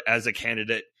declared as a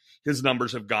candidate, his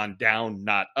numbers have gone down,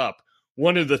 not up.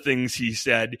 One of the things he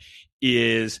said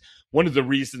is one of the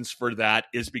reasons for that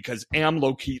is because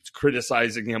AMLO keeps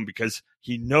criticizing him because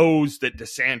he knows that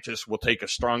DeSantis will take a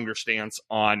stronger stance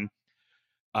on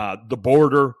the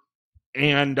border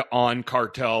and on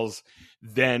cartels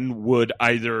than would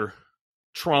either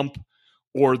Trump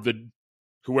or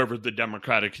whoever the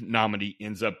Democratic nominee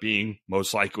ends up being,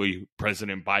 most likely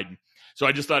President Biden. So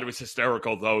I just thought it was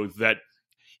hysterical, though, that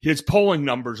his polling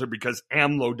numbers are because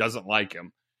AMLO doesn't like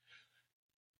him.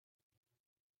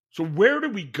 So where do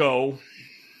we go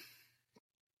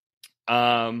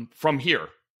from here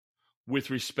with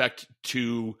respect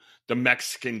to the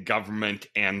Mexican government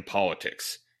and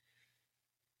politics?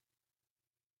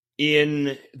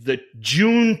 In the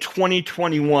June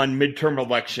 2021 midterm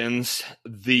elections,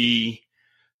 the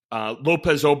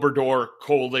Lopez Obrador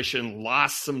coalition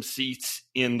lost some seats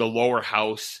in the lower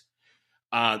house.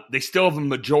 They still have a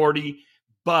majority,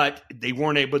 but they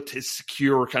weren't able to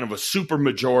secure kind of a super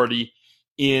majority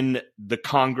in the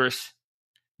Congress.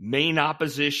 main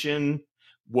opposition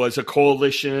was a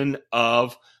coalition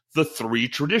of the three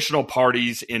traditional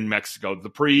parties in Mexico, the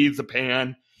PRI, the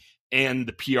PAN, and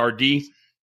the PRD.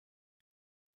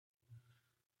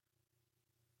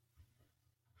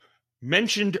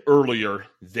 Mentioned earlier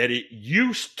that it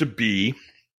used to be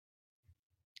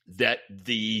that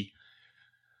the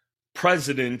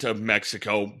president of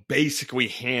Mexico basically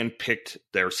handpicked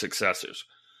their successors.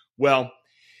 Well,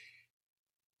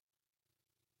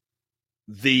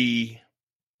 the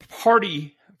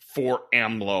party for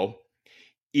AMLO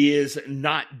is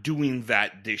not doing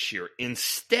that this year.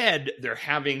 Instead, they're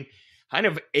having kind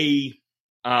of a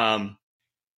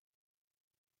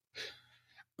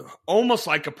almost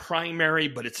like a primary,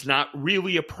 but it's not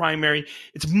really a primary.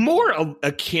 It's more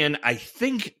akin, I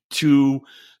think, to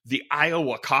the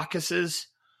Iowa caucuses,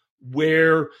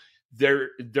 where they're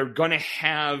going to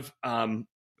have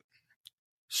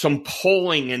some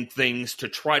polling and things to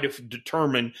try to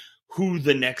determine who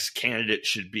the next candidate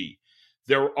should be.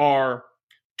 There are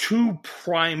two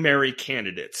primary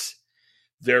candidates.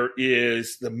 There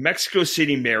is the Mexico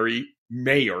City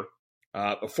mayor,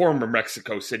 a former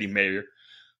Mexico City mayor,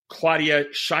 Claudia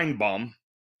Sheinbaum,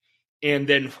 and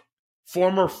then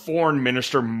former foreign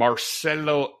minister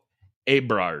Marcelo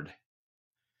Ebrard.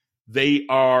 They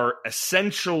are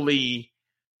essentially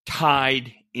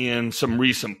tied in some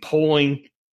recent polling.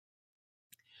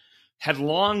 Had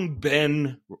long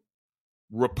been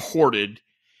reported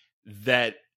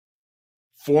that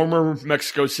former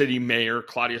Mexico City mayor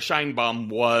Claudia Sheinbaum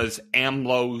was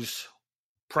AMLO's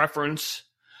preference.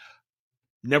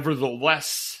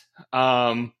 Nevertheless,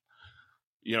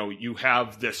 you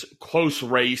have this close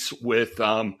race with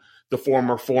the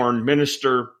former foreign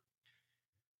minister.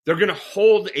 They're going to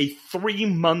hold a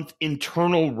 3-month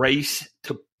internal race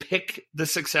to pick the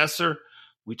successor,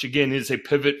 which again is a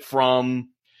pivot from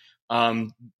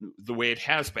the way it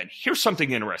has been. Here's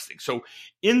something interesting. So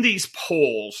in these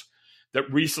polls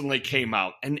that recently came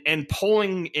out, and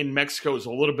polling in Mexico is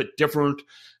a little bit different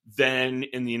than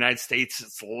in the United States.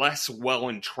 It's less well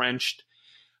entrenched.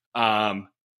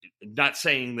 Not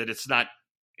saying that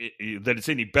it's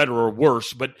any better or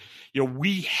worse, but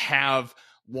we have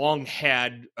long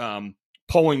had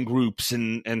polling groups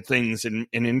and things in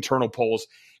internal polls.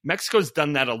 Mexico's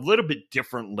done that a little bit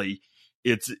differently.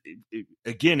 It's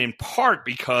again in part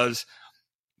because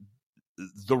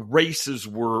the races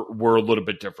were a little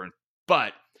bit different,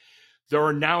 but there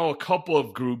are now a couple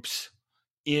of groups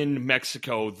in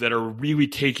Mexico that are really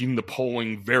taking the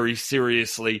polling very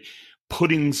seriously,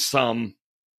 putting some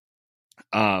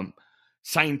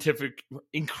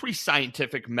increased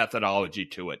scientific methodology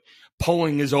to it.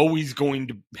 Polling is always going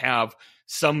to have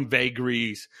some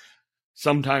vagaries.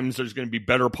 Sometimes there's going to be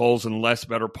better polls and less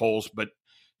better polls, but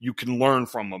you can learn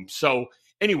from them. So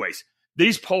anyways,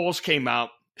 these polls came out,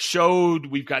 showed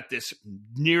we've got this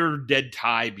near dead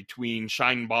tie between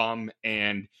Sheinbaum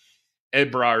and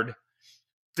Ebrard.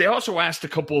 They also asked a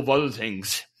couple of other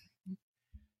things.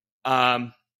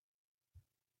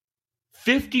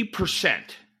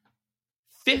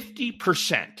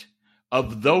 50%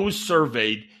 of those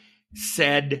surveyed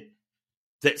said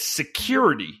that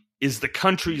security is the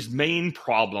country's main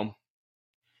problem,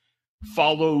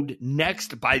 followed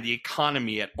next by the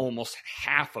economy at almost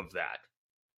half of that.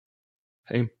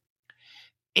 Okay.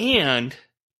 And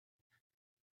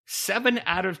 7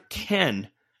 out of 10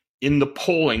 in the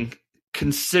polling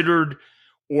considered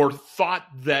or thought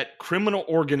that criminal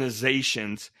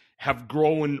organizations have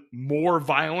grown more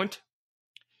violent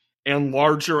and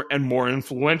larger and more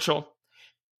influential.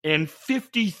 And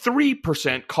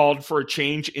 53% called for a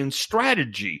change in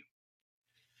strategy.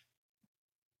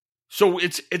 So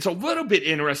it's a little bit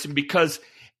interesting because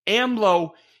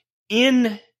AMLO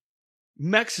in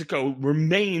Mexico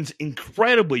remains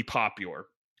incredibly popular.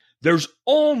 There's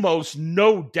almost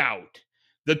no doubt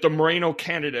that the Morena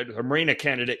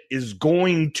candidate is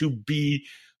going to be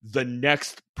the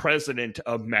next president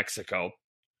of Mexico,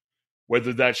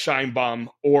 whether that's Sheinbaum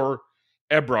or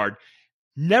Ebrard.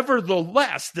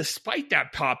 Nevertheless, despite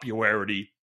that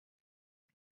popularity,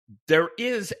 there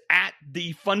is at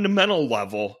the fundamental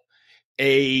level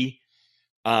a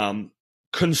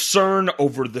concern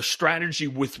over the strategy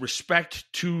with respect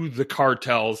to the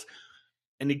cartels.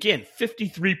 And again,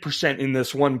 53% in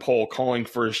this one poll calling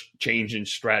for a change in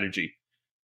strategy.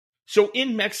 So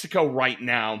in Mexico right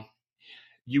now,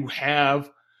 you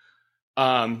have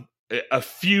a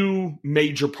few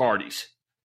major parties.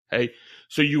 Okay,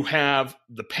 so you have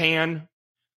the PAN,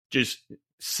 just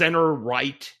center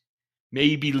right,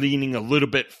 maybe leaning a little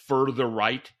bit further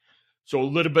right, so a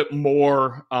little bit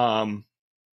more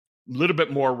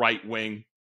right wing.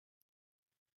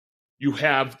 You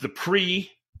have the PRI,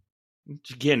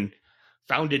 which again,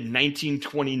 founded in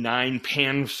 1929.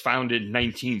 PAN was founded in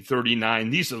 1939.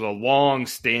 These are the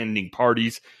long-standing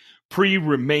parties. PRI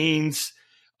remains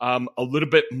a little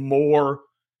bit more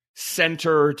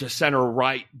center to center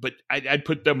right, but I'd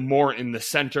put them more in the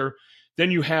center.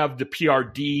 Then you have the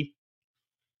PRD,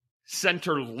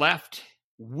 center left,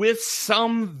 with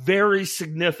some very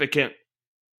significant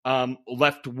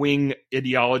left-wing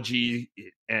ideology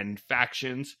and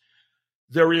factions.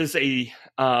 There is a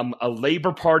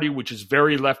Labor Party, which is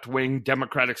very left-wing.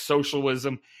 Democratic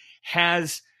Socialism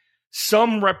has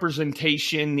some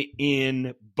representation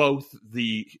in both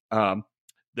the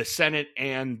Senate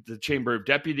and the Chamber of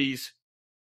Deputies.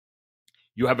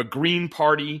 You have a Green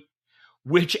Party,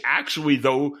 which actually,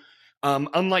 though,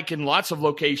 unlike in lots of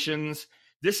locations,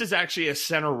 this is actually a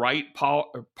center-right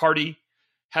party,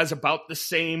 has about the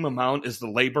same amount as the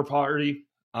Labor Party.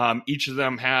 Each of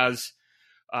them has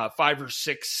 5 or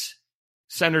 6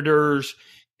 senators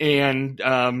and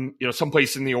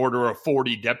someplace in the order of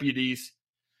 40 deputies.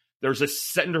 There's a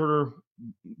center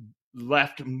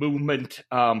left movement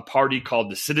party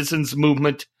called the Citizens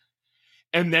Movement,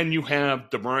 and then you have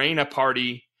the Morena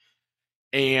Party,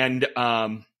 and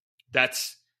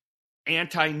that's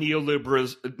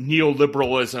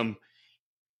anti-neoliberalism,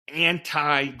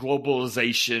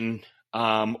 anti-globalization,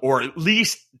 or at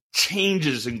least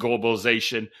changes in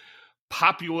globalization.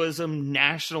 Populism,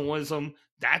 nationalism,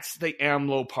 that's the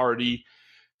AMLO party.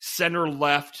 Center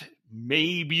left,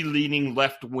 maybe leaning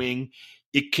left wing.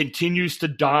 It continues to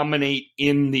dominate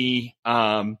in the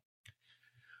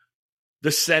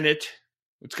Senate.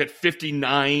 It's got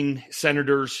 59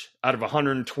 senators out of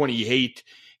 128.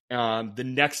 The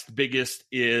next biggest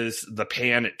is the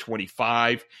PAN at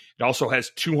 25. It also has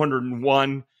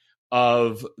 201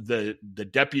 of the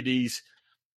deputies.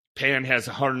 PAN has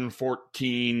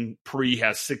 114, PRI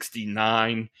has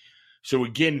 69. So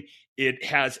again, it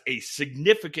has a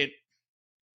significant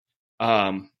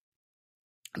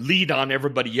lead on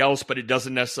everybody else, but it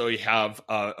doesn't necessarily have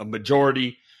a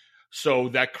majority. So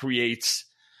that creates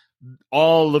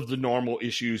all of the normal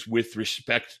issues with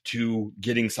respect to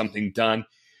getting something done.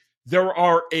 There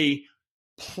are a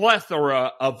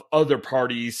plethora of other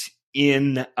parties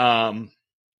in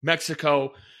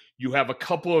Mexico. You have a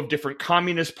couple of different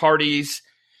communist parties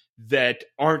that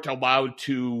aren't allowed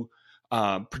to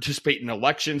participate in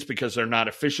elections because they're not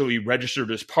officially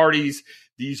registered as parties.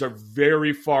 These are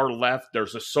very far left.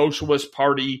 There's a socialist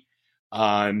party.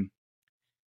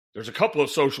 There's a couple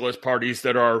of socialist parties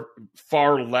that are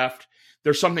far left.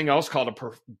 There's something else called a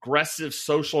progressive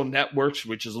social networks,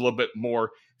 which is a little bit more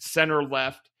center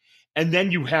left. And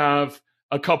then you have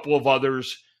a couple of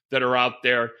others that are out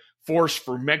there. Force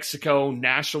for Mexico,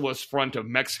 Nationalist Front of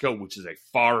Mexico, which is a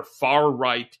far, far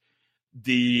right.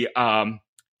 The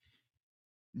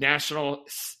National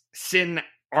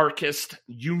Synarchist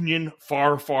Union,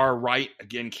 far, far right.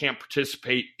 Again, can't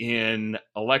participate in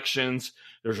elections.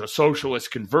 There's a Socialist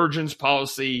Convergence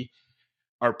Policy,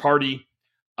 our party,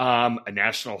 a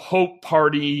National Hope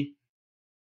Party,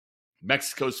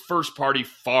 Mexico's First Party,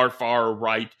 far, far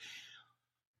right.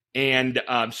 And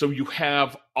so you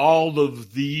have all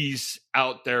of these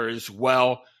out there as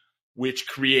well, which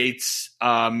creates,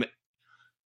 at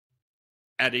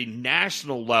a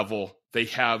national level, they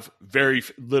have very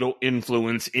little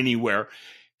influence anywhere.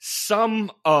 Some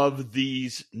of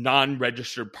these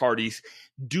non-registered parties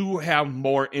do have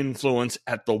more influence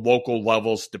at the local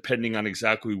levels, depending on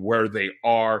exactly where they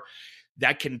are.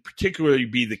 That can particularly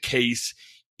be the case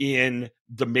in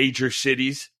the major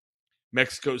cities.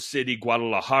 Mexico City,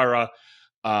 Guadalajara,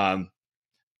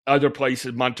 other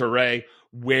places, Monterrey,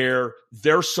 where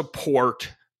their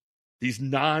support, these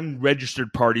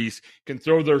non-registered parties, can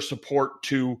throw their support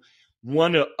to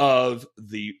one of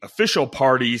the official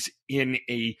parties in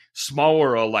a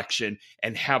smaller election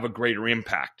and have a greater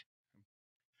impact.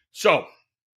 So,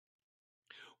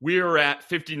 we're at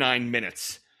 59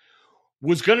 minutes.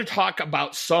 Was going to talk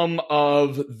about some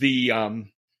of the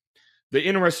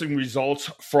interesting results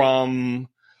from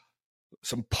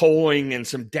some polling and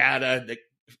some data that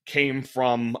came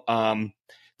from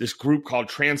this group called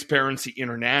Transparency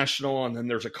International, and then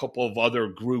there's a couple of other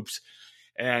groups,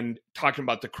 and talking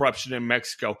about the corruption in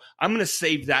Mexico. I'm going to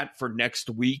save that for next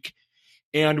week,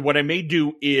 and what I may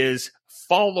do is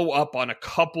follow up on a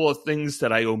couple of things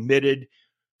that I omitted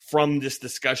from this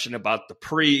discussion about the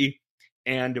PRI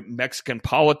and Mexican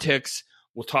politics.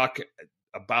 We'll talk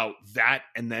about that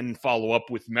and then follow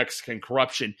up with Mexican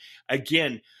corruption.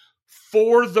 Again,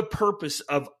 for the purpose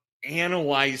of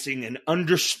analyzing and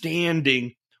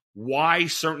understanding why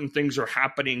certain things are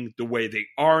happening the way they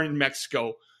are in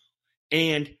Mexico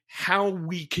and how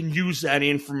we can use that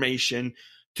information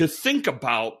to think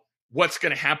about what's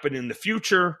going to happen in the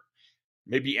future,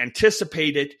 maybe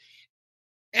anticipate it,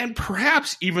 and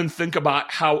perhaps even think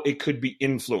about how it could be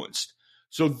influenced.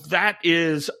 So that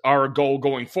is our goal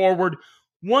going forward.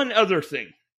 One other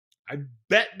thing, I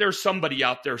bet there's somebody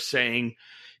out there saying,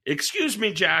 excuse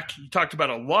me, Jack, you talked about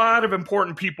a lot of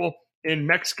important people in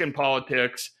Mexican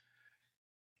politics.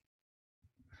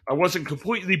 I wasn't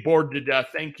completely bored to death,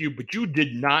 thank you, but you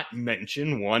did not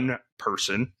mention one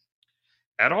person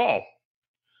at all.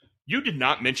 You did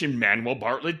not mention Manuel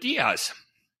Bartlett Diaz.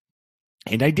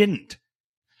 And I didn't.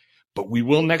 But we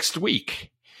will next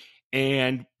week.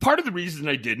 And part of the reason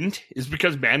I didn't is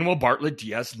because Manuel Bartlett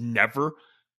Diaz never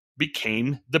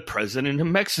became the president of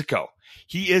Mexico.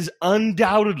 He is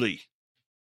undoubtedly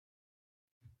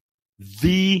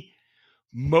the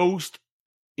most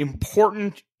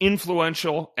important,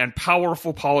 influential, and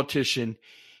powerful politician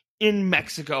in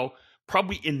Mexico,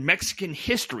 probably in Mexican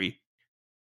history,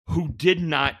 who did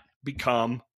not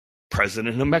become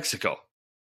president of Mexico.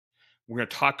 We're going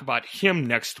to talk about him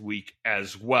next week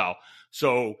as well.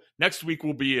 So next week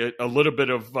will be a little bit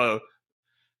of a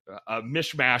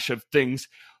mishmash of things,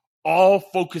 all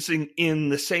focusing in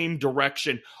the same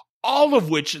direction, all of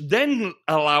which then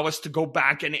allow us to go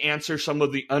back and answer some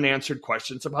of the unanswered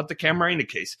questions about the Camarena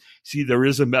case. See, there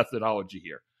is a methodology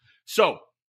here. So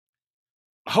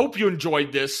I hope you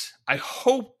enjoyed this. I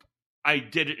hope I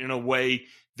did it in a way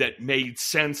that made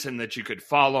sense and that you could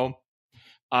follow.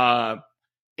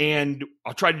 And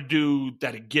I'll try to do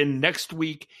that again next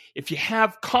week. If you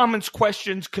have comments,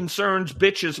 questions, concerns,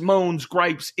 bitches, moans,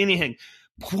 gripes, anything,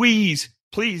 please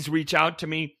reach out to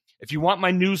me. If you want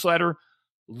my newsletter,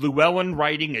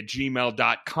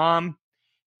 llewellynwriting@gmail.com.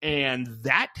 And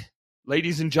that,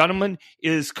 ladies and gentlemen,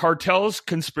 is Cartels,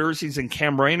 Conspiracies, and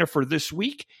Camarena for this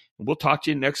week. And we'll talk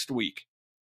to you next week.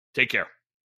 Take care.